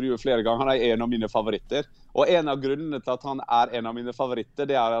lov å intervjue flere ganger, han er en av mine favoritter. Og en av grunnene til at han er en av mine favoritter,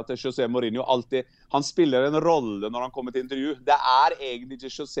 det er at José Mourinho alltid, han spiller en rolle når han kommer til intervju. Det er egentlig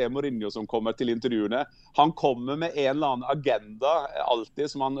ikke José Mourinho som kommer til intervjuene. Han kommer med en eller annen agenda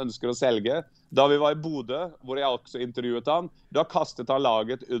alltid som han ønsker å selge. Da vi var i Bodø, hvor jeg også intervjuet han, da kastet han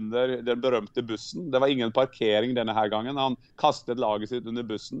laget under den berømte bussen. Det var ingen parkering denne her gangen. Han kastet laget sitt under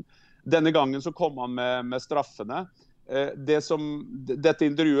bussen. Denne gangen så kom han med straffene. Dette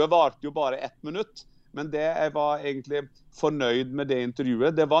intervjuet varte jo bare 1 minutt, men det jeg var egentlig fornøyd med det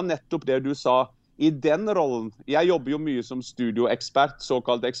intervjuet, det var nettopp det du sa. I den rollen, jeg jobber jo mye som studioekspert,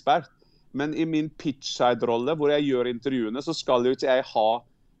 såkalt ekspert, men i min pitchside-rolle, hvor jeg gjør intervjuene, så skal jo ikke jeg ha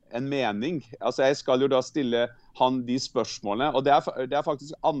en mening. Altså, jeg skal jo da stille han de spørsmålene, og det er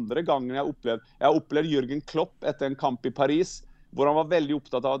faktisk andre gangen jeg har opplevd Jürgen Klopp etter en kamp i Paris, hvor han var veldig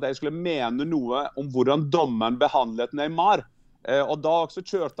opptatt av at jeg skulle mene noe om hvordan dommeren behandlet Neymar. Og da også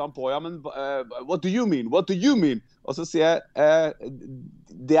kjørte han på, ja, men what do you mean? What do you mean? Og så sier jeg,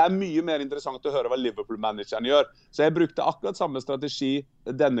 det er mye mer interessant å høre hva Liverpool-manageren gjør. Så jeg brukte akkurat samme strategi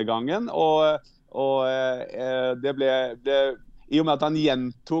denne gangen, og det ble i og med at han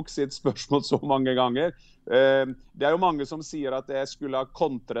gjentok sitt spørsmål så mange ganger. Det er jo mange som sier at jeg skulle ha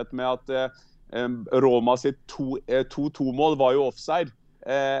kontret med at Roma sitt 2-2-mål var jo offside.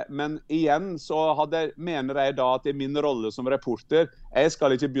 Men igjen så mener jeg da at det er min rolle som reporter. Jeg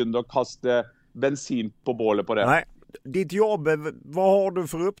skal ikke begynne å kaste bensin på bålet på det. Nej, ditt jobb, vad har du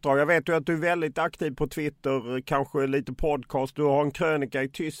för uppdrag? Jag vet ju att du är väldigt aktiv på Twitter, kanske lite podcast. Du har en krönika i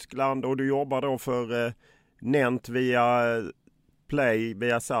Tyskland och du jobbar då för Nent via Play,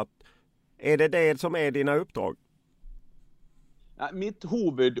 via Sat. Är det som är dina uppdrag? Mitt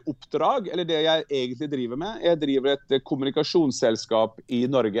hovedoppdrag, eller det jeg egentlig driver med, jeg driver et kommunikasjonsselskap i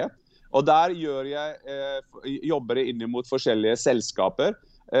Norge. Og der jobber jeg inn mot forskjellige selskaper.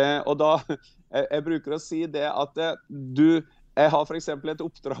 Og da, jeg bruker å si det at jeg har for eksempel et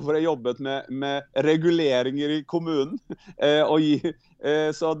oppdrag hvor jeg jobbet med reguleringer i kommunen.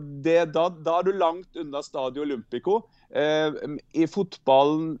 Så da er du langt unna Stadio Olimpico. I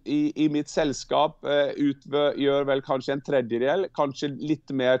fotballen i mitt selskap gjør vel kanskje en tredjedel, kanskje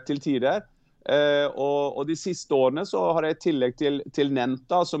litt mer til tider. Og de siste årene så har jeg tillegg til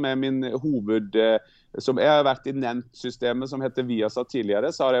Nenta, som er min som jeg har vært i Nent-systemet som heter Viasat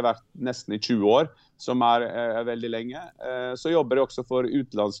tidligere, så har jeg vært nesten i 20 år, som er veldig lenge. Så jobber jeg også for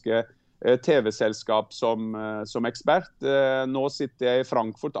utenlandske TV-selskap som ekspert. Nå sitter jeg i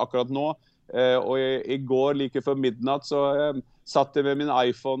Frankfurt akkurat nå, og i går like før midnatt så satt jeg med min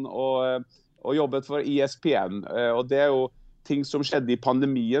iPhone og jobbet for ESPN, og det er jo ting som skjedde i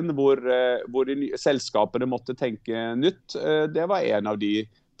pandemien hvor selskapene måtte tenke nytt. Det var en av de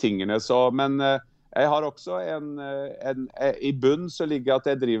tingene. Men jeg har også i bunn så ligger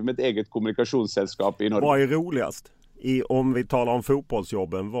at jeg driver med et eget kommunikasjonsselskap i Norge. Vad är roligast? Om vi talar om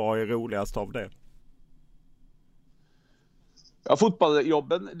fotbollsjobben, vad är roligast av det? Ja,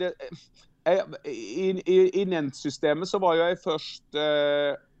 fotballjobben i Nent-systemet så var jeg først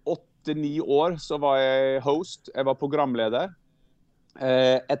 8-9 år så var jeg host, jeg var programleder.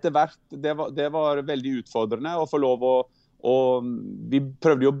 Etter hvert, det var veldig utfordrende å få lov vi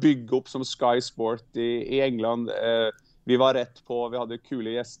prøvde jo å bygge opp som Sky Sport i England. Vi var rett på, vi hadde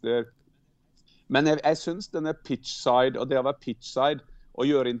kule gjester. Men jeg synes denne pitchside, og det å være pitchside og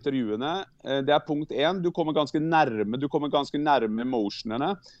gjøre intervjuene, det er punkt 1, du kommer ganske nærme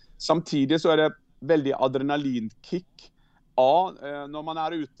emotionene. Samtidig så er det veldig adrenalinkick. Når man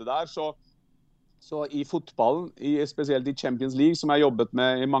er ute der, så i fotballen, spesielt i Champions League, som jeg har jobbet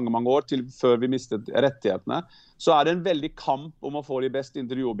med i mange år før vi mistet rettighetene, så er det en veldig kamp om å få de beste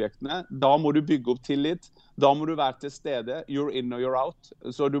intervjuobjektene. Da må du bygge opp tillit, da må du være til stede, you're in or you're out,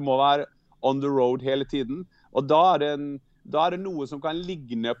 så du må være on the road hele tiden. Og da er det noe som kan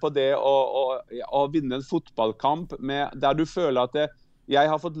ligne på det å vinne en fotballkamp, der du føler at jeg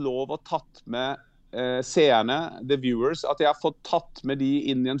har fått lov å tatt med seerne, the viewers, at jeg har fått tatt med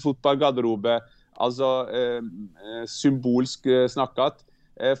de inn i en fotballgarderobe, altså symbolsk snakket,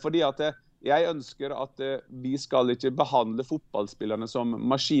 fordi at jeg ønsker at vi skal ikke behandle fotballspillerne som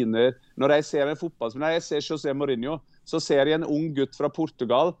maskiner. Når jeg ser en fotballspiller, når jeg ser José Mourinho, så ser jeg en ung gutt fra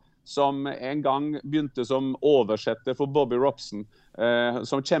Portugal som en gang begynte som oversetter for Bobby Robson,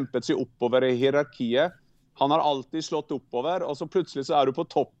 som kjempet seg oppover i hierarkiet. Han har alltid slått oppover, og så plutselig så er du på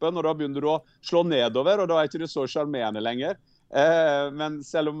toppen, og da begynner du å slå nedover, og da er ikke du så charmerende lenger. Men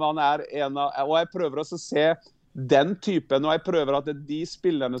selv om han er og jeg prøver også å se den typen, og jeg prøver at de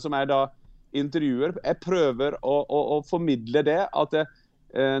spillerne som jeg da intervjuer, jeg prøver å formidle det, at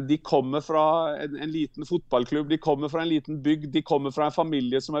de kommer fra en liten fotballklubb, de kommer fra en liten bygd, de kommer fra en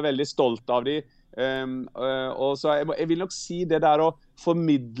familie som er veldig stolt av dem. Og så jeg vil nok si det der å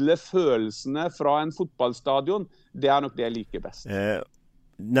formidle følelsene fra en fotballstadion, det er nok det jeg liker best.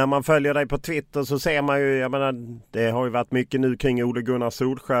 När man följer dig på Twitter så ser man ju, jag menar, det har ju varit mycket nu kring Ole Gunnar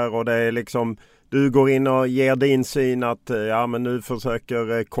Solskjær, och det är liksom, du går in och ger din syn att ja, men nu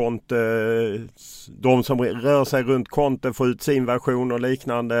försöker Conte, de som rör sig runt Conte, få ut sin version och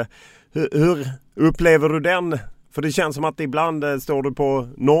liknande. Hur upplever du den? För det känns som att ibland står du på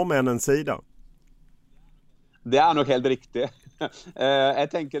norrmännens sida. Det er nok helt riktig. Jeg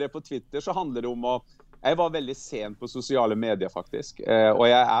tenker det på Twitter så handler det om Jeg var veldig sen på sosiale medier faktisk, og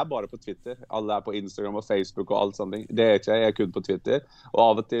jeg bare på Twitter. Alle på Instagram og Facebook og alt sånt. Det ikke jeg kun på Twitter, og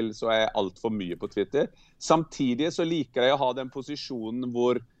av og til så jeg alt for mye på Twitter. Samtidig så liker jeg å ha den posisjonen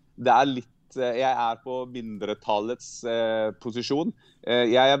hvor det litt jeg på mindretallets posisjon.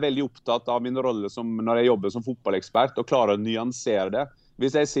 Jeg veldig opptatt av min rolle når jeg jobber som fotballekspert, og klarer å nyansere det.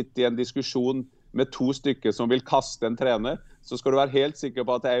 Hvis jeg sitter i en diskusjon med 2 stykker som vil kaste en trener, så skal du være helt sikker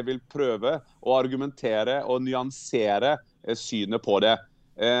på at jeg vil prøve å argumentere og nyansere synet på det.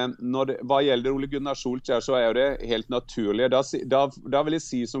 Hva gjelder Ole Gunnar Solskjær, så det helt naturlig. Da vil jeg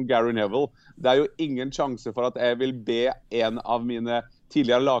si som Gary Neville, det jo ingen sjanse for at jeg vil be en av mine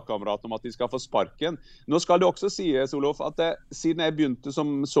tidligere lagkamerater om at de skal få sparken. Nå skal det også sies, Olof, at siden jeg begynte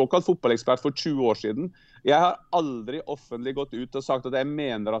som såkalt fotballekspert for 20 år siden, jeg har aldri offentlig gått ut og sagt at jeg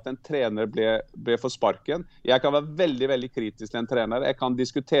mener at en trener ble for sparken. Jeg kan være veldig, veldig kritisk til en trener. Jeg kan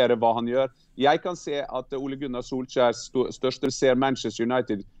diskutere hva han gjør. Jeg kan se at Ole Gunnar Solskjær største ser Manchester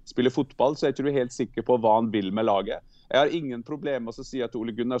United spille fotball, så jeg tror helt sikker på hva han vil med laget. Jeg har ingen problem med å si at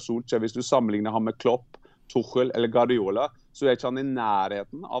Ole Gunnar Solskjær, hvis du sammenligner ham med Klopp, Tuchel eller Guardiola, så ikke han i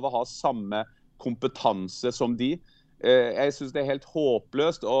nærheten av å ha samme kompetanse som de. Jeg synes det helt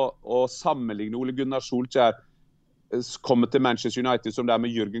håpløst å sammenligne Ole Gunnar Solskjær komme til Manchester United som det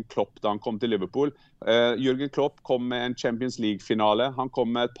med Jürgen Klopp da han kom til Liverpool. Jürgen Klopp kom med en Champions League-finale, han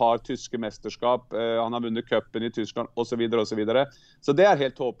kom med et par tyske mesterskap, han har vunnet cupen i Tyskland, og så videre, og så videre. Så det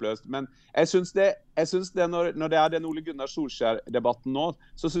helt håpløst. Men jeg synes det når det den Ole Gunnar Solskjær-debatten nå,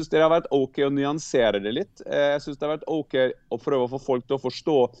 så synes det har vært ok å nyansere det litt. Jeg synes det har vært ok å prøve å få folk til å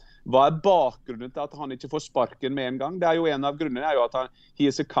forstå hva bakgrunnen til at han ikke får sparken med en gang. Det jo en av grunnene jo at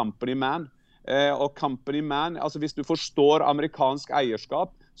he is a company man. Og company man, altså hvis du forstår amerikansk eierskap,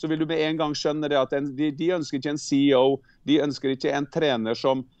 så vil du med en gang skjønne det at de ønsker ikke en CEO, de ønsker ikke en trener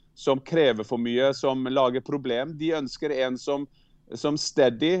som krever for mye, som lager problem. De ønsker en som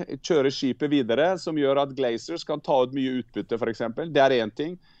steady kjører skipet videre, som gjør at Glazers kan ta ut mye utbytte for eksempel. Det en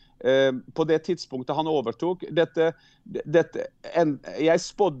ting. På det tidspunktet han overtok, jeg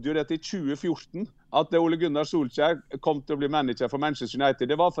spådde jo dette i 2014, at Ole Gunnar Solskjær kom til å bli manager for Manchester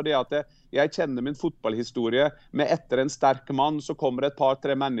United. Det var fordi at jeg kjenner min fotballhistorie med etter en sterk mann, så kommer det et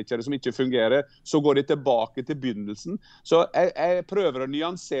par-tre managere som ikke fungerer, så går de tilbake til begynnelsen. Så jeg prøver å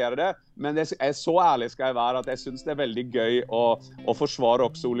nyansere det, men så ærlig skal jeg være at jeg synes det veldig gøy å forsvare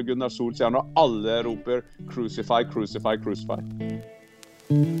også Ole Gunnar Solskjær når alle roper crucify, crucify, crucify.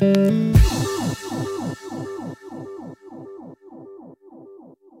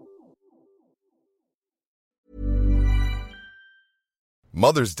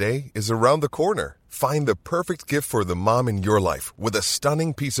 Mother's Day is around the corner. Find the perfect gift for the mom in your life with a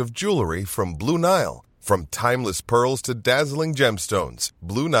stunning piece of jewelry from Blue Nile. From timeless pearls to dazzling gemstones,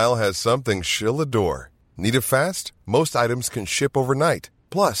 Blue Nile has something she'll adore. Need it fast? Most items can ship overnight.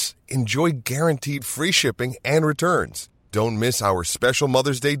 Plus, enjoy guaranteed free shipping and returns. Don't miss our special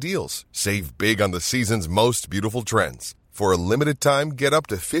Mother's Day deals. Save big on the season's most beautiful trends. For a limited time, get up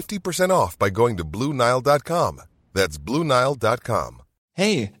to 50% off by going to BlueNile.com. That's BlueNile.com.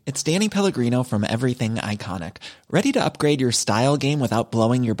 Hey, it's Danny Pellegrino from Everything Iconic. Ready to upgrade your style game without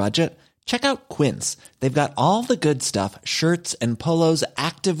blowing your budget? Check out Quince. They've got all the good stuff, shirts and polos,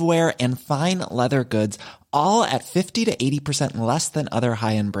 activewear, and fine leather goods, all at 50 to 80% less than other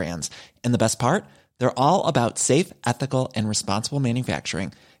high-end brands. And the best part? They're all about safe, ethical, and responsible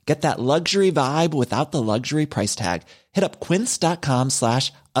manufacturing. Get that luxury vibe without the luxury price tag. Hit up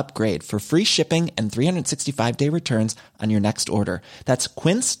quince.com/upgrade for free shipping and 365-day returns on your next order. That's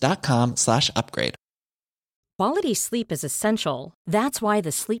quince.com/upgrade. Quality sleep is essential. That's why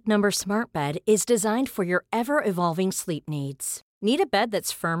the Sleep Number Smart Bed is designed for your ever-evolving sleep needs. Need a bed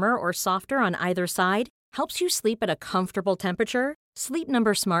that's firmer or softer on either side? Helps you sleep at a comfortable temperature? Sleep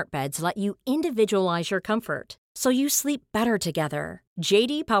Number Smart Beds let you individualize your comfort, so you sleep better together.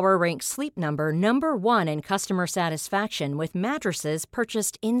 J.D. Power ranks Sleep Number #1 in customer satisfaction with mattresses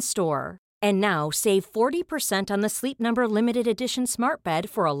purchased in-store. And now, save 40% on the Sleep Number Limited Edition Smart Bed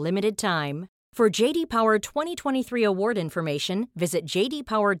for a limited time. For J.D. Power 2023 award information, visit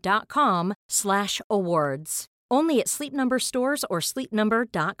jdpower.com/awards. Only at Sleep Number stores or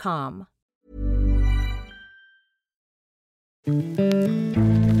sleepnumber.com.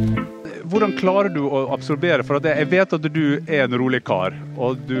 Hvordan klarer du å absorbere? For at jeg vet at du en rolig kar,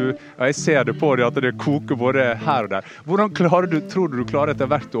 og jeg ser det på deg at det koker både her og der. Hvordan tror du klarer etter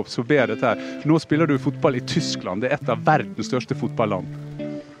hvert å absorbere dette her? Nå spiller du fotball i Tyskland, det et av verdens største fotballland.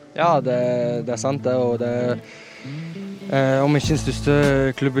 Ja, det sant det, og det om ikke den største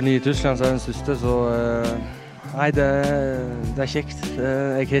klubben i Tyskland, så den største, så nei, det kjekt.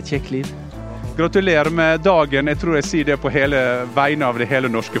 Jeg har et kjekt liv. Gratulerer med dagen. Jeg tror jeg sier det på vegne av det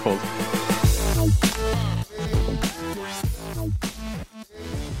hele norske folk.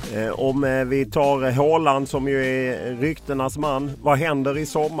 Om vi tar Haaland som ju är ryktenas man, vad händer i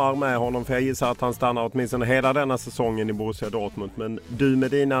sommar med honom? För jag gissar att han stannar åtminstone hela denna säsongen i Borussia Dortmund. Men du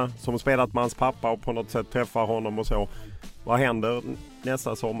med dina som spelat med hans pappa och på något sätt träffar honom och så, vad händer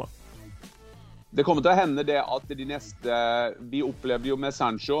nästa sommar? Det kommer til å hende det at de neste, vi opplevde jo med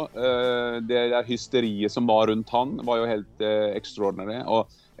Sancho, det der hysteriet som var rundt han, var jo helt extraordinary,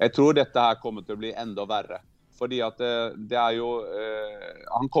 og jeg tror dette her kommer til å bli enda verre. Fordi at det jo,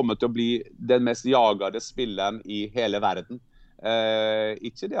 han kommer til å bli den mest jagede spilleren i hele verden.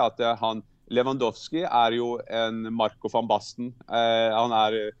 Ikke det at Lewandowski jo en Marco van Basten, han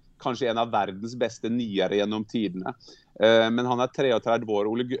kanskje en av verdens beste niere gjennom tidene. Men han 33 år,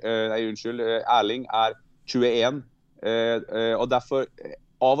 Erling 21, og derfor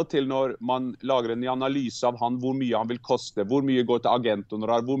av og til når man lager en analyse av han, hvor mye han vil koste, hvor mye går til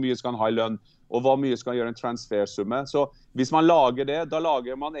agenthonorar, hvor mye skal han ha i lønn, og hvor mye skal han gjøre en transfersumme. Så hvis man lager det, da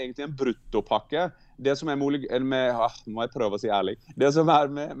lager man egentlig en bruttopakke. Det som må jeg prøve å si Erling. Det som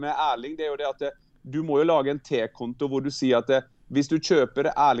med Erling, det jo det at du må jo lage en T-konto hvor du sier at hvis du kjøper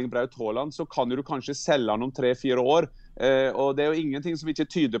Erling Braut Haaland, så kan du kanskje selge han om 3-4 år. Og det jo ingenting som ikke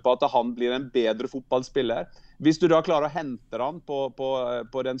tyder på at han blir en bedre fotballspiller. Hvis du da klarer å hente han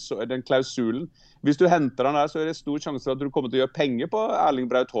på den klausulen, hvis du henter han der, så det stor sjanse for at du kommer til å gjøre penger på Erling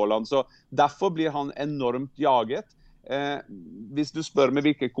Braut Haaland. Så derfor blir han enormt jaget. Hvis du spør meg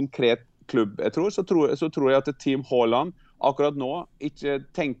hvilken konkret klubb jeg tror, så tror jeg at Team Haaland akkurat nå ikke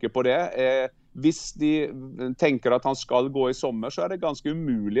tenker på det. Hvis de tenker at han skal gå i sommer, så det ganske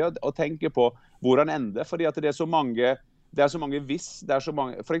umulig å tenke på hvor han ender, fordi at det så mange hvis, så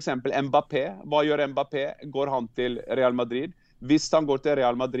mange, for eksempel Mbappé, hva gjør Mbappé? Går han til Real Madrid? Hvis han går til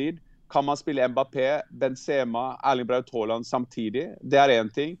Real Madrid, kan man spille Mbappé, Benzema, Erling Braut Haaland samtidig? Det en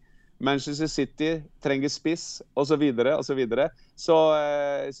ting. Manchester City trenger spiss, og så videre, og så videre. Så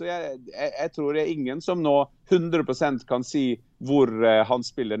jeg tror det ingen som nå 100% kan si hvor han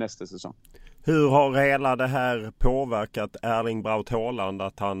spiller neste sesong. Hur har hela det här påverkat Erling Braut Haaland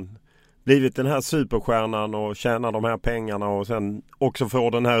att han blivit den här superstjärnan och tjänar de här pengarna och sen också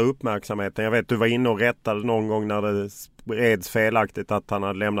får den här uppmärksamheten? Jag vet du var inne och rättade någon gång när det spreds felaktigt att han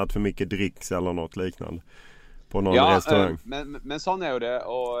hade lämnat för mycket dricks eller något liknande på någon restaurang. Men sånn jo det,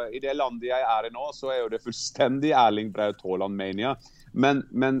 og i det landet jeg i nå, så jo det fullstendig Erling Braut Haaland-mania.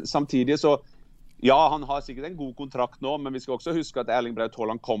 Men samtidig så ja, han har sikkert en god kontrakt nå, men vi skal også huske at Erling Braut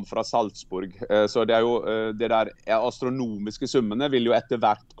Haaland kom fra Salzburg. Så det jo det der astronomiske summene vil jo etter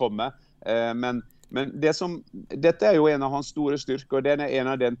hvert komme. Men dette jo en av hans store styrker, og det en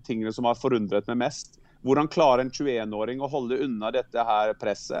av de tingene som har forundret meg mest. Hvordan klarer en 21-åring å holde unna dette her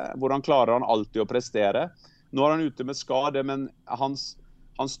presset? Hvordan klarer han alltid å prestere? Nå han ute med skade, men hans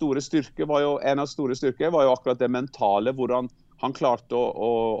store styrke var jo, en av store styrker var jo akkurat det mentale, hvordan han klarte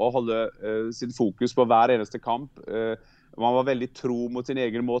å holde sitt fokus på hver eneste kamp. Man var veldig tro mot sin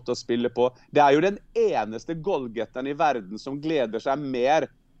egen måte å spille på. Det jo den eneste goalgetteren i verden som gleder seg mer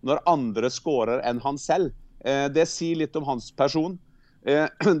når andre scorer enn han selv. Det sier litt om hans person.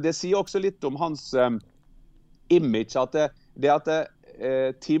 Det sier også litt om hans image, at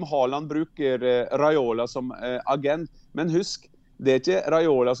Team Haaland bruker Raiola som agent. Men husk, det ikke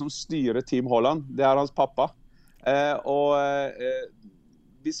Raiola som styrer Team Haaland, det hans pappa.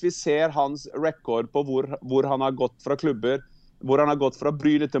 Hvis vi ser hans rekord på hvor han har gått fra klubber, hvor han har gått fra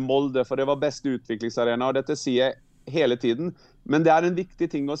Bryne til Molde, for det var beste utviklingsarena, og dette sier jeg hele tiden, men det en viktig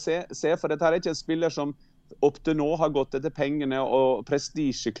ting å se, for dette ikke en spiller som opp til nå har gått etter pengene og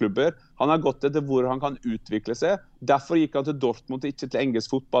prestisjeklubber, han har gått etter hvor han kan utvikle seg, derfor gikk han til Dortmund, ikke til engelsk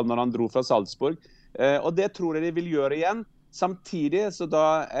fotball når han dro fra Salzburg, og det tror jeg de vil gjøre igjen. Samtidig så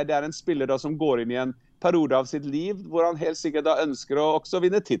da det en spiller da som går inn i en periode av sitt liv, hvor han helt sikkert da ønsker å også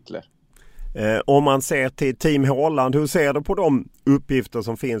vinne titler. Om man ser till Team Haaland, hur ser du på de uppgifter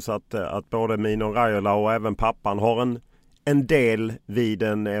som finns att både Mino Raiola och även pappan har en del vid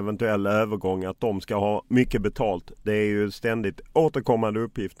en eventuell övergång, att de ska ha mycket betalt? Det ju ständigt återkommande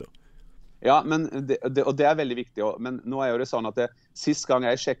uppgifter. Ja, men det veldig viktig. Men nå jo det sånn at sist gang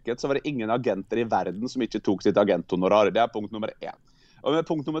jeg sjekket, så var det ingen agenter i verden som ikke tok sitt agenthonorar. Det punkt nummer 1. Og med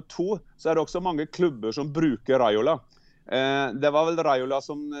punkt nummer 2 så det også mange klubber som bruker Raiola. Det var vel Raiola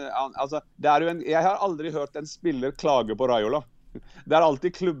som altså, det jo jeg har aldri hørt en spiller klage på Raiola. Det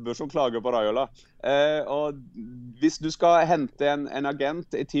alltid klubber som klager på Raiola. Og hvis du skal hente en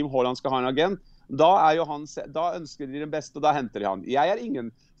agent, i Team Haaland skal ha en agent, da ønsker de den beste, og da henter de han. Jeg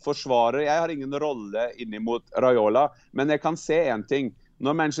ingen forsvarer, jeg har ingen rolle inn mot Raiola, men jeg kan se en ting.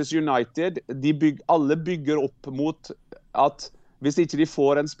 Når Manchester United, alle bygger opp mot at hvis ikke de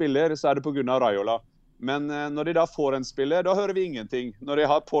får en spiller, så det på grunn av Raiola. Men når de da får en spiller, da hører vi ingenting. Når de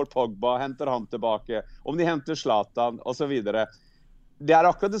har Paul Pogba, henter han tilbake, om de henter Zlatan, og så videre. Det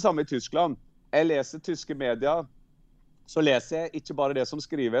akkurat det samme i Tyskland. Jeg leser tyske medier, så leser jeg ikke bare det som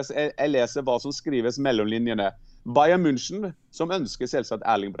skrives, jeg leser hva som skrives mellom linjene. Bayern München, som ønsker selvsagt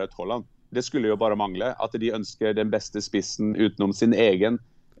Erling Braut Haaland. Det skulle jo bare mangle at de ønsker den beste spissen utenom sin egen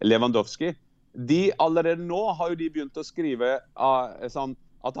Lewandowski. De allerede nå har jo de begynt å skrive sånn,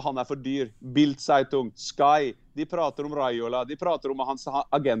 at han for dyr. Bild-Zeitung, Sky, de prater om Raiola, de prater om hans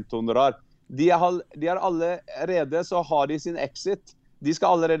agenthonorar. De er allerede, så har de sin exit. De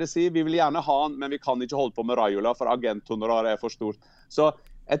skal allerede si, vi vil gjerne ha han, men vi kan ikke holde på med Raiola, for agenthonorar for stort. Så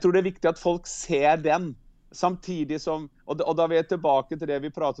jeg tror det viktig at folk ser den, samtidig som, og da er vi tilbake til det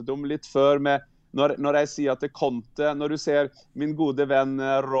vi pratet om litt før med, når jeg sier at det Conte, når du ser min gode venn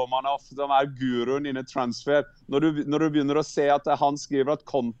Romanov, som guruen innen transfer, når du begynner å se at han skriver at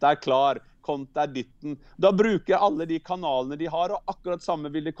Conte klar, Conte ditten, da bruker alle de kanalene de har, og akkurat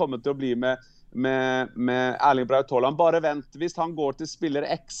samme vil det komme til å bli med Erling Braut Haaland. Bare vent, hvis han går til spiller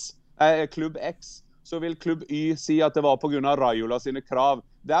klubb X, så vil klubb Y si at det var på grunn av Raiola sine krav.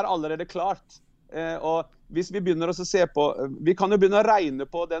 Det allerede klart. Og hvis vi begynner å se på, vi kan jo begynne å regne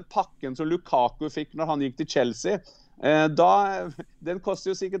på den pakken som Lukaku fikk når han gikk til Chelsea. Den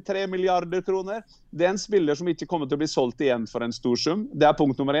koster jo sikkert 3 milliarder kroner. Det en spiller som ikke kommer til å bli solgt igjen for en stor sum. Det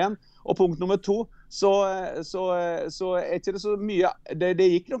punkt nummer 1. Og punkt nummer 2, så ikke det så mye,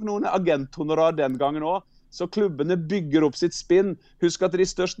 det gikk nok noen agenthonorar den gangen også. Så klubbene bygger opp sitt spinn. Husk at de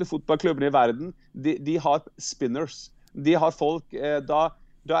største fotballklubbene i verden, de har spinners. De har folk,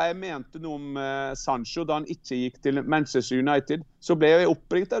 da jeg mente noe om Sancho, da han ikke gikk til Manchester United, så ble jeg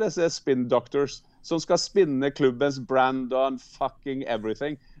oppringt av disse spin doctors, som skal spinne klubbens brand og fucking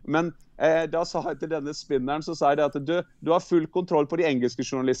everything. Men da sa jeg til denne spinneren, så sa jeg at du har full kontroll på de engelske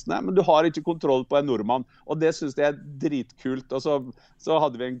journalistene, men du har ikke kontroll på en nordmann. Og det synes jeg dritkult. Og så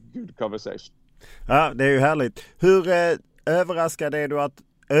hadde vi en good conversation. Ja, det ju härligt. Hur överraskad är du att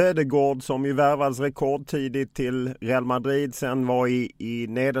Ødegaard, som ju värvades rekordtidigt till Real Madrid, sen var i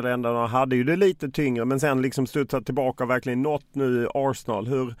Nederländerna, hade ju det lite tyngre, men sen liksom studsat tillbaka och verkligen nått nu Arsenal.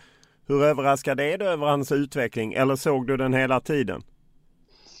 Hur överraskad är du över hans utveckling, eller såg du den hela tiden?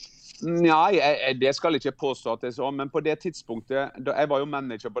 Nei, det skal ikke påstå at det så, men på det tidspunktet, jeg var jo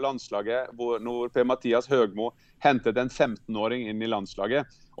manager på landslaget, når Per-Mathias Høgmo hentet en 15-åring inn i landslaget.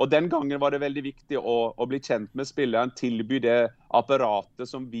 Og den gangen var det veldig viktig å bli kjent med spilleren, tilby det apparatet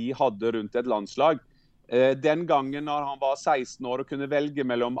som vi hadde rundt et landslag. Den gangen når han var 16 år og kunne velge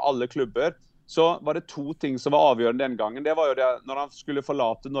mellom alle klubber, så var det 2 ting som var avgjørende den gangen. Det var jo det, når han skulle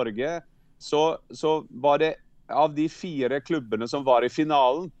forlate Norge, så var det av de 4 klubbene som var i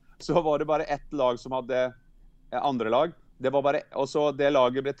finalen, så var det bare ett lag som hadde andre lag. Og så det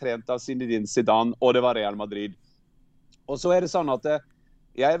laget ble trent av Zinedine Zidane, og det var Real Madrid. Og så det sånn at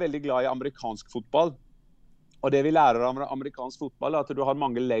jeg veldig glad i amerikansk fotball. Og det vi lærer av amerikansk fotball at du har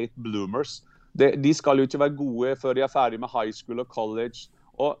mange late bloomers. De skal jo ikke være gode før de ferdig med high school og college.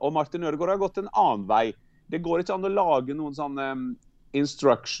 Og Martin Ødegaard har gått en annen vei. Det går ikke an å lage noen sånne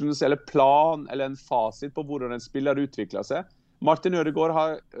instructions eller plan eller en fasit på hvordan en spiller utvikler seg. Martin Ødegaard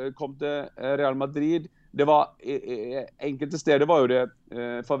har kommet til Real Madrid. Det var enkelte steder var jo det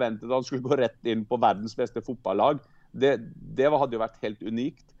forventet at han skulle gå rett inn på verdens beste fotballag. Det hadde jo vært helt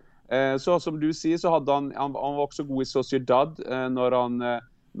unikt. Så som du sier, så hadde han var også god i Sociedad når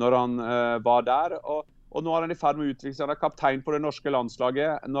han var der. Og nå er han i ferd med å utvikle seg. Han er kaptein på det norske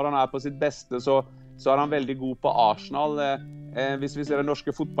landslaget. Når han på sitt beste, så er han veldig god på Arsenal. Hvis vi ser den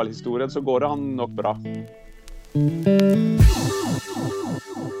norske fotballhistorien, så går det han nok bra.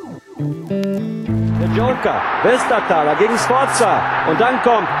 Der Joker, Westerthaler gegen Sforza und dann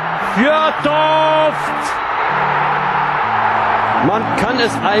kommt Fjørtoft! Man kann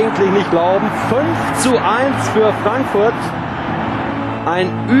es eigentlich nicht glauben. 5:1 für Frankfurt.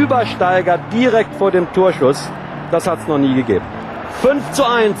 Ein Übersteiger direkt vor dem Torschuss. Das hat es noch nie gegeben.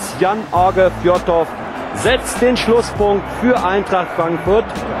 5:1. Jan-Åge Fjørtoft setzt den Schlusspunkt für Eintracht Frankfurt.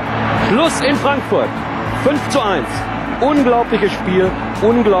 Schluss in Frankfurt. 5:1. Unglaubliches Spiel,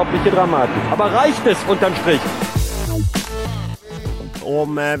 unglaubliche Dramatik. Aber reicht es unterm Strich?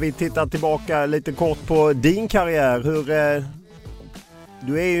 Om vi tittar tillbaka lite kort på din karriär,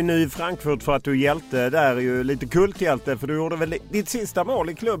 du är ju nu i Frankfurt för att du hjälte där, ju lite kulthjälte, för du gjorde väl ditt sista mål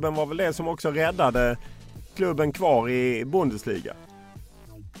i klubben var väl det som också räddade klubben kvar i Bundesliga.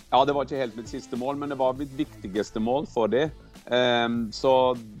 Ja, det var ikke helt mitt siste mål, men det var mitt viktigste mål for det.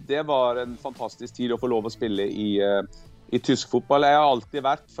 Så det var en fantastisk tid å få lov å spille tysk fotball. Jeg har alltid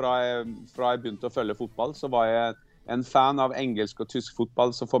vært, fra jeg begynte å følge fotball, så var jeg en fan av engelsk og tysk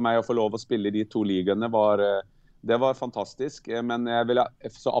fotball, så for meg å få lov å spille i de to ligaene det var fantastisk. Men jeg ville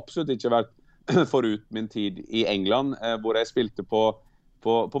så absolutt ikke vært forut min tid i England, hvor jeg spilte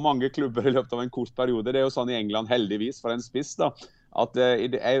på mange klubber i løpet av en kort periode. Det jo sånn i England, heldigvis, for en spiss da, at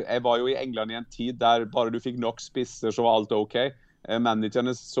jeg var jo i England i en tid der bare du fikk nok spisser, så var alt ok.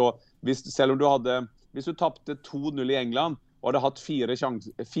 Managerne, så selv om hvis du tappte 2-0 i England, og hadde hatt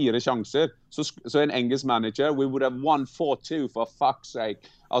 4 sjanser, så en engelsk manager, we would have won 4-2 for fuck's sake.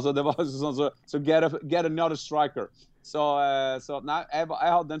 Altså det var sånn, så get another striker. Så nei, jeg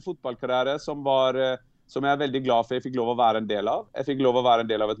hadde en fotballkarriere som jeg veldig glad for jeg fikk lov å være en del av. Jeg fikk lov å være en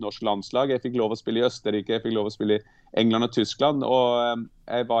del av et norsk landslag, jeg fikk lov å spille i Østerrike, jeg fikk lov å spille i England og Tyskland, og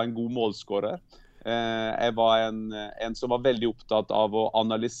jeg var en god målskårer. Jeg var en som var veldig opptatt av å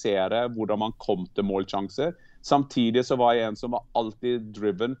analysere hvordan man kom til målsjanser. Samtidig så var jeg en som var alltid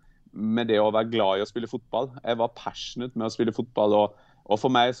driven med det å være glad i å spille fotball. Jeg var passionate med å spille fotball, og for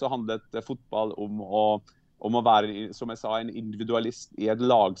meg så handlet fotball om å være, som jeg sa, en individualist i et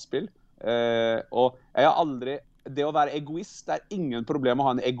lagspill. Og jeg har aldri, det å være egoist, det ingen problem å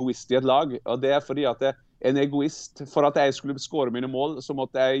ha en egoist i et lag, og det fordi at en egoist, for at jeg skulle skåre mine mål, så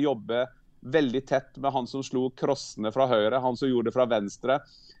måtte jeg jobbe veldig tett med han som slo krossene fra høyre, han som gjorde det fra venstre.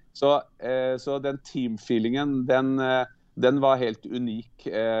 Så den teamfeelingen, den var helt unik,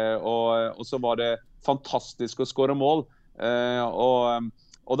 og så var det fantastisk å skåre mål,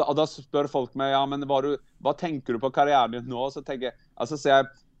 og da spør folk meg, ja, men hva tenker du på karrieren din nå? Så tenker jeg, altså så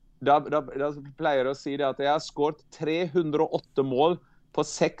da pleier jeg å si det at jeg har skåret 308 mål på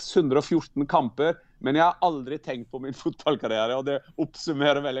 614 kamper, men jeg har aldri tenkt på min fotballkarriere, og det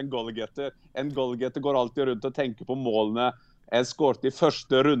oppsummerer vel en goalgetter. En goalgetter går alltid rundt og tenker på målene jeg skåret i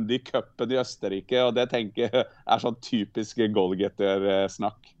første runde i cupen i Østerrike, og det tenker jeg sånn typisk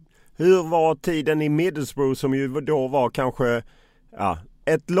goalgetter-snakk. Hur var tiden i Middlesbrough som ju då var kanske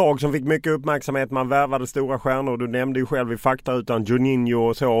ett lag som fick mycket uppmärksamhet, man värvade stora stjärnor, du nämnde ju själv i faktarutan Juninho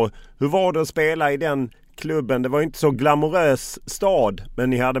och så. Hur var det att spela i den klubben? Det var inte så glamorös stad, men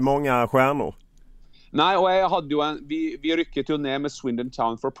ni hade många stjärnor. Nej, och jag hade ju vi rykket jo ned med Swindon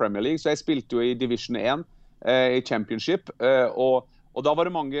Town for Premier League, så jeg spilte jo i Division 1 i Championship, og da var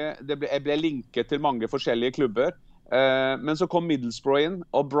det mange, jeg ble linket til mange forskjellige klubber, men så kom Middlesbrough inn,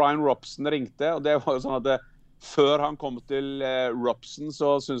 og Brian Robson ringte, og det var jo sånn at før han kom til Robson,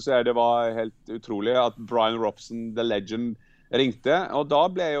 så synes jeg det var helt utrolig at Brian Robson, the legend, ringte, og da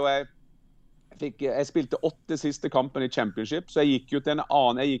ble jo jeg spilte 8 siste kampen i Championship, så jeg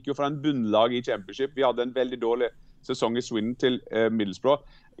gikk jo fra en bunnlag i Championship, vi hadde en veldig dårlig sesong i Swindon til Middlesbrough.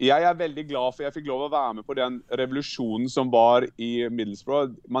 Jeg veldig glad for jeg fikk lov å være med på den revolusjonen som var i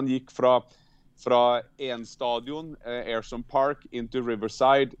Middlesbrough. Man gikk fra en stadion, Ayresome Park, inn til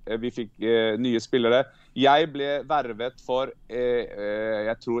Riverside. Vi fikk nye spillere. Jeg ble vervet for,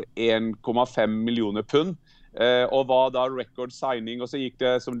 jeg tror, 1,5 millioner pund. Og var da record signing, og så gikk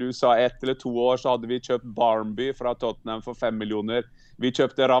det, som du sa, 1 eller 2 år, så hadde vi kjøpt Barnby fra Tottenham for 5 millioner. Vi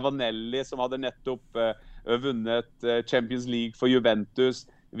kjøpte Ravanelli, som hadde nettopp vunnet Champions League for Juventus.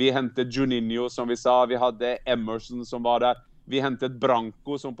 Vi hentet Juninho, som vi sa. Vi hadde Emerson, som var der. Vi hentet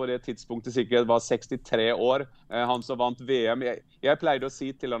Branco, som på det tidspunktet sikkert var 63 år. Han som vant VM. Jeg pleide å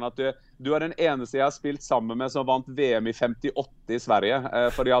si til han at du den eneste jeg har spilt sammen med som vant VM i 58 i Sverige.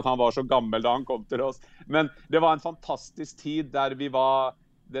 Fordi at han var så gammel da han kom til oss. Men det var en fantastisk tid der vi var...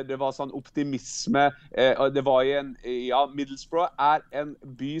 Det var sånn optimisme. Det var Middlesbrough en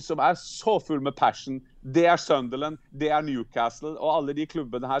by som så full med passion. Det Sunderland, det Newcastle, og alle de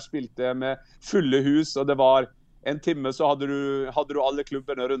klubbene her spilte med fulle hus, og det var en time så hadde du alle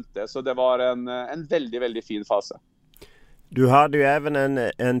klubbene rundt det, så det var en veldig, veldig fin fase. Du hade ju även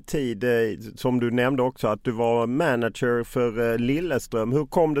en tid, som du nämnde också, att du var manager för Lillestrøm. Hur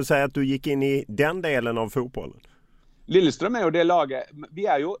kom det sig att du gick in i den delen av fotbollen? Lillestrøm jo det laget, vi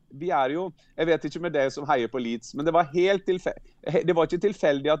er jo, jeg vet ikke med det som heier på Leeds, men det var det var ikke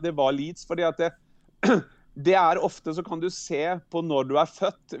tilfeldig at det var Leeds, fordi at det ofte så kan du se på når du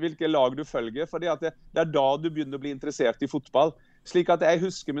født, hvilke lag du følger, fordi at det da du begynner å bli interessert i fotball. Slik at jeg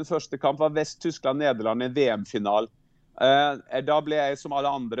husker min første kamp var Vest-Tyskland-Nederland i VM-final. Da ble jeg som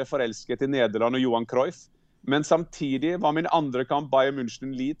alle andre forelsket i Nederland og Johan Cruyff, men samtidig var min andre kamp Bayern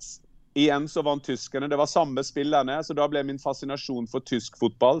München-Leeds. Igjen så vant tyskerne, det var samme spillerne, så da ble min fascinasjon for tysk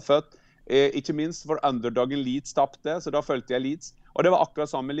fotball født. Ikke minst for underdogen Leeds tappte, så da følte jeg Leeds. Og det var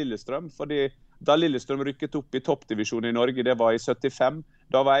akkurat sammen med Lillestrøm, fordi da Lillestrøm rykket opp i toppdivisjonen i Norge, det var i 75,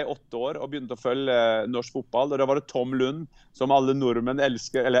 da var jeg 8 år og begynte å følge norsk fotball, og da var det Tom Lund, som alle nordmenn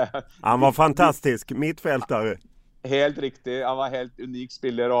elsker. Han var fantastisk, mittfältare. Helt riktig. Han var helt unik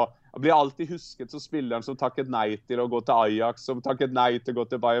spiller, og han blir alltid husket som spilleren som takket nei til å gå til Ajax, som takket nei til å gå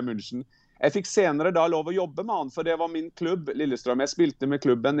til Bayern München. Jeg fikk senere da lov å jobbe med han, for det var min klubb, Lillestrøm. Jeg spilte med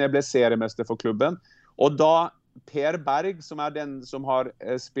klubben, jeg ble seriemester for klubben. Og da Per Berg, som er den som har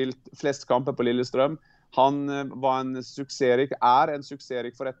spilt flest kamper på Lillestrøm, han var en suksessrik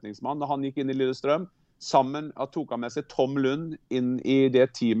forretningsmann. Da han gikk inn i Lillestrøm, sammen tok han med seg Tom Lund inn i det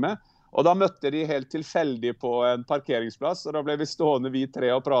teamet. Og da møtte de helt tilfeldig på en parkeringsplass, og da ble vi stående vi tre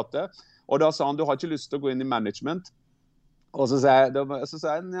og prate. Og da sa han, du har ikke lyst til å gå inn i management? Og så sa jeg,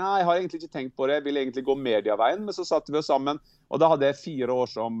 nei, jeg har egentlig ikke tenkt på det, jeg vil egentlig gå medieveien, men så satt vi oss sammen, og da hadde jeg 4 år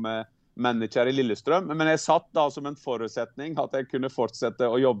som manager i Lillestrøm. Men jeg satt da som en forutsetning at jeg kunne fortsette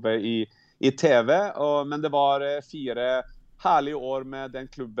å jobbe i TV, men det var 4 herlige år med den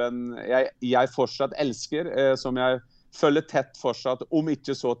klubben jeg fortsatt elsker, som jeg følger tett fortsatt, om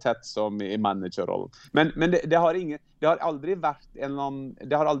ikke så tett som i managerrollen. Men det har aldri vært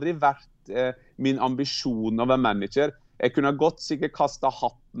min ambisjon å være manager. Jeg kunne godt sikkert kastet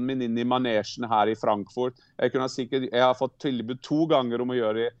hatten min inn i manesjen her i Frankfurt. Jeg har fått tilbud 2 ganger om å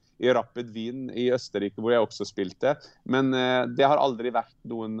gjøre det i Rapid Wien i Østerrike, hvor jeg også spilte. Men det har aldri vært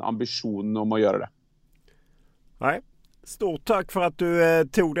noen ambisjon om å gjøre det. Nej. Stort tack för att du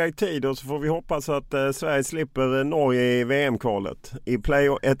tog dig tid, och så får vi hoppas att Sverige slipper Norge i VM-kvalet i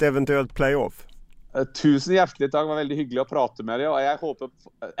ett eventuellt playoff. Tusen hjertelig takk, det var veldig hyggelig å prate med deg, og jeg håper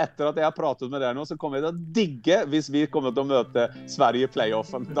etter at jeg har pratet med deg nå, så kommer jeg til å digge hvis vi kommer til å møte Sverige i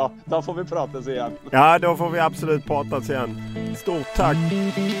playoffen. Da får vi prates igjen. Ja, då får vi absolut pratas igen. Stort tack!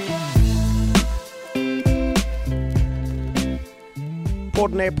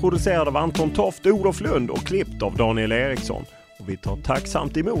 Podden är producerad av Anton Toft, Olof Lund och klippt av Daniel Eriksson. Och vi tar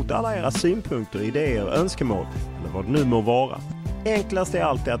tacksamt emot alla era synpunkter, idéer, önskemål eller vad det nu må vara. Enklast är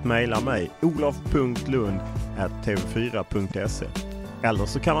alltid att mejla mig olof.lund@tv4.se. Eller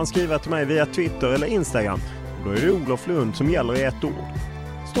så kan man skriva till mig via Twitter eller Instagram, och då är det Olof Lund som gäller i ett ord.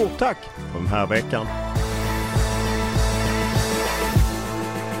 Stort tack för den här veckan!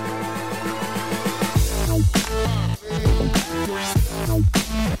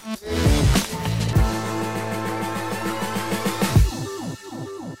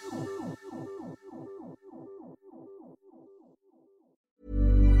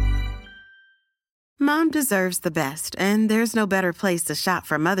 Mom deserves the best, and there's no better place to shop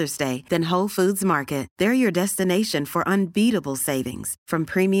for Mother's Day than Whole Foods Market. They're your destination for unbeatable savings, from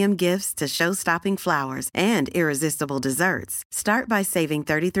premium gifts to show-stopping flowers and irresistible desserts. Start by saving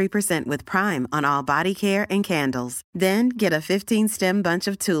 33% with Prime on all body care and candles. Then get a 15-stem bunch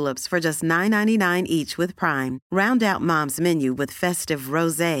of tulips for just $9.99 each with Prime. Round out Mom's menu with festive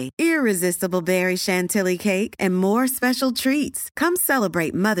rosé, irresistible berry chantilly cake, and more special treats. Come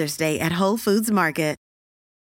celebrate Mother's Day at Whole Foods Market.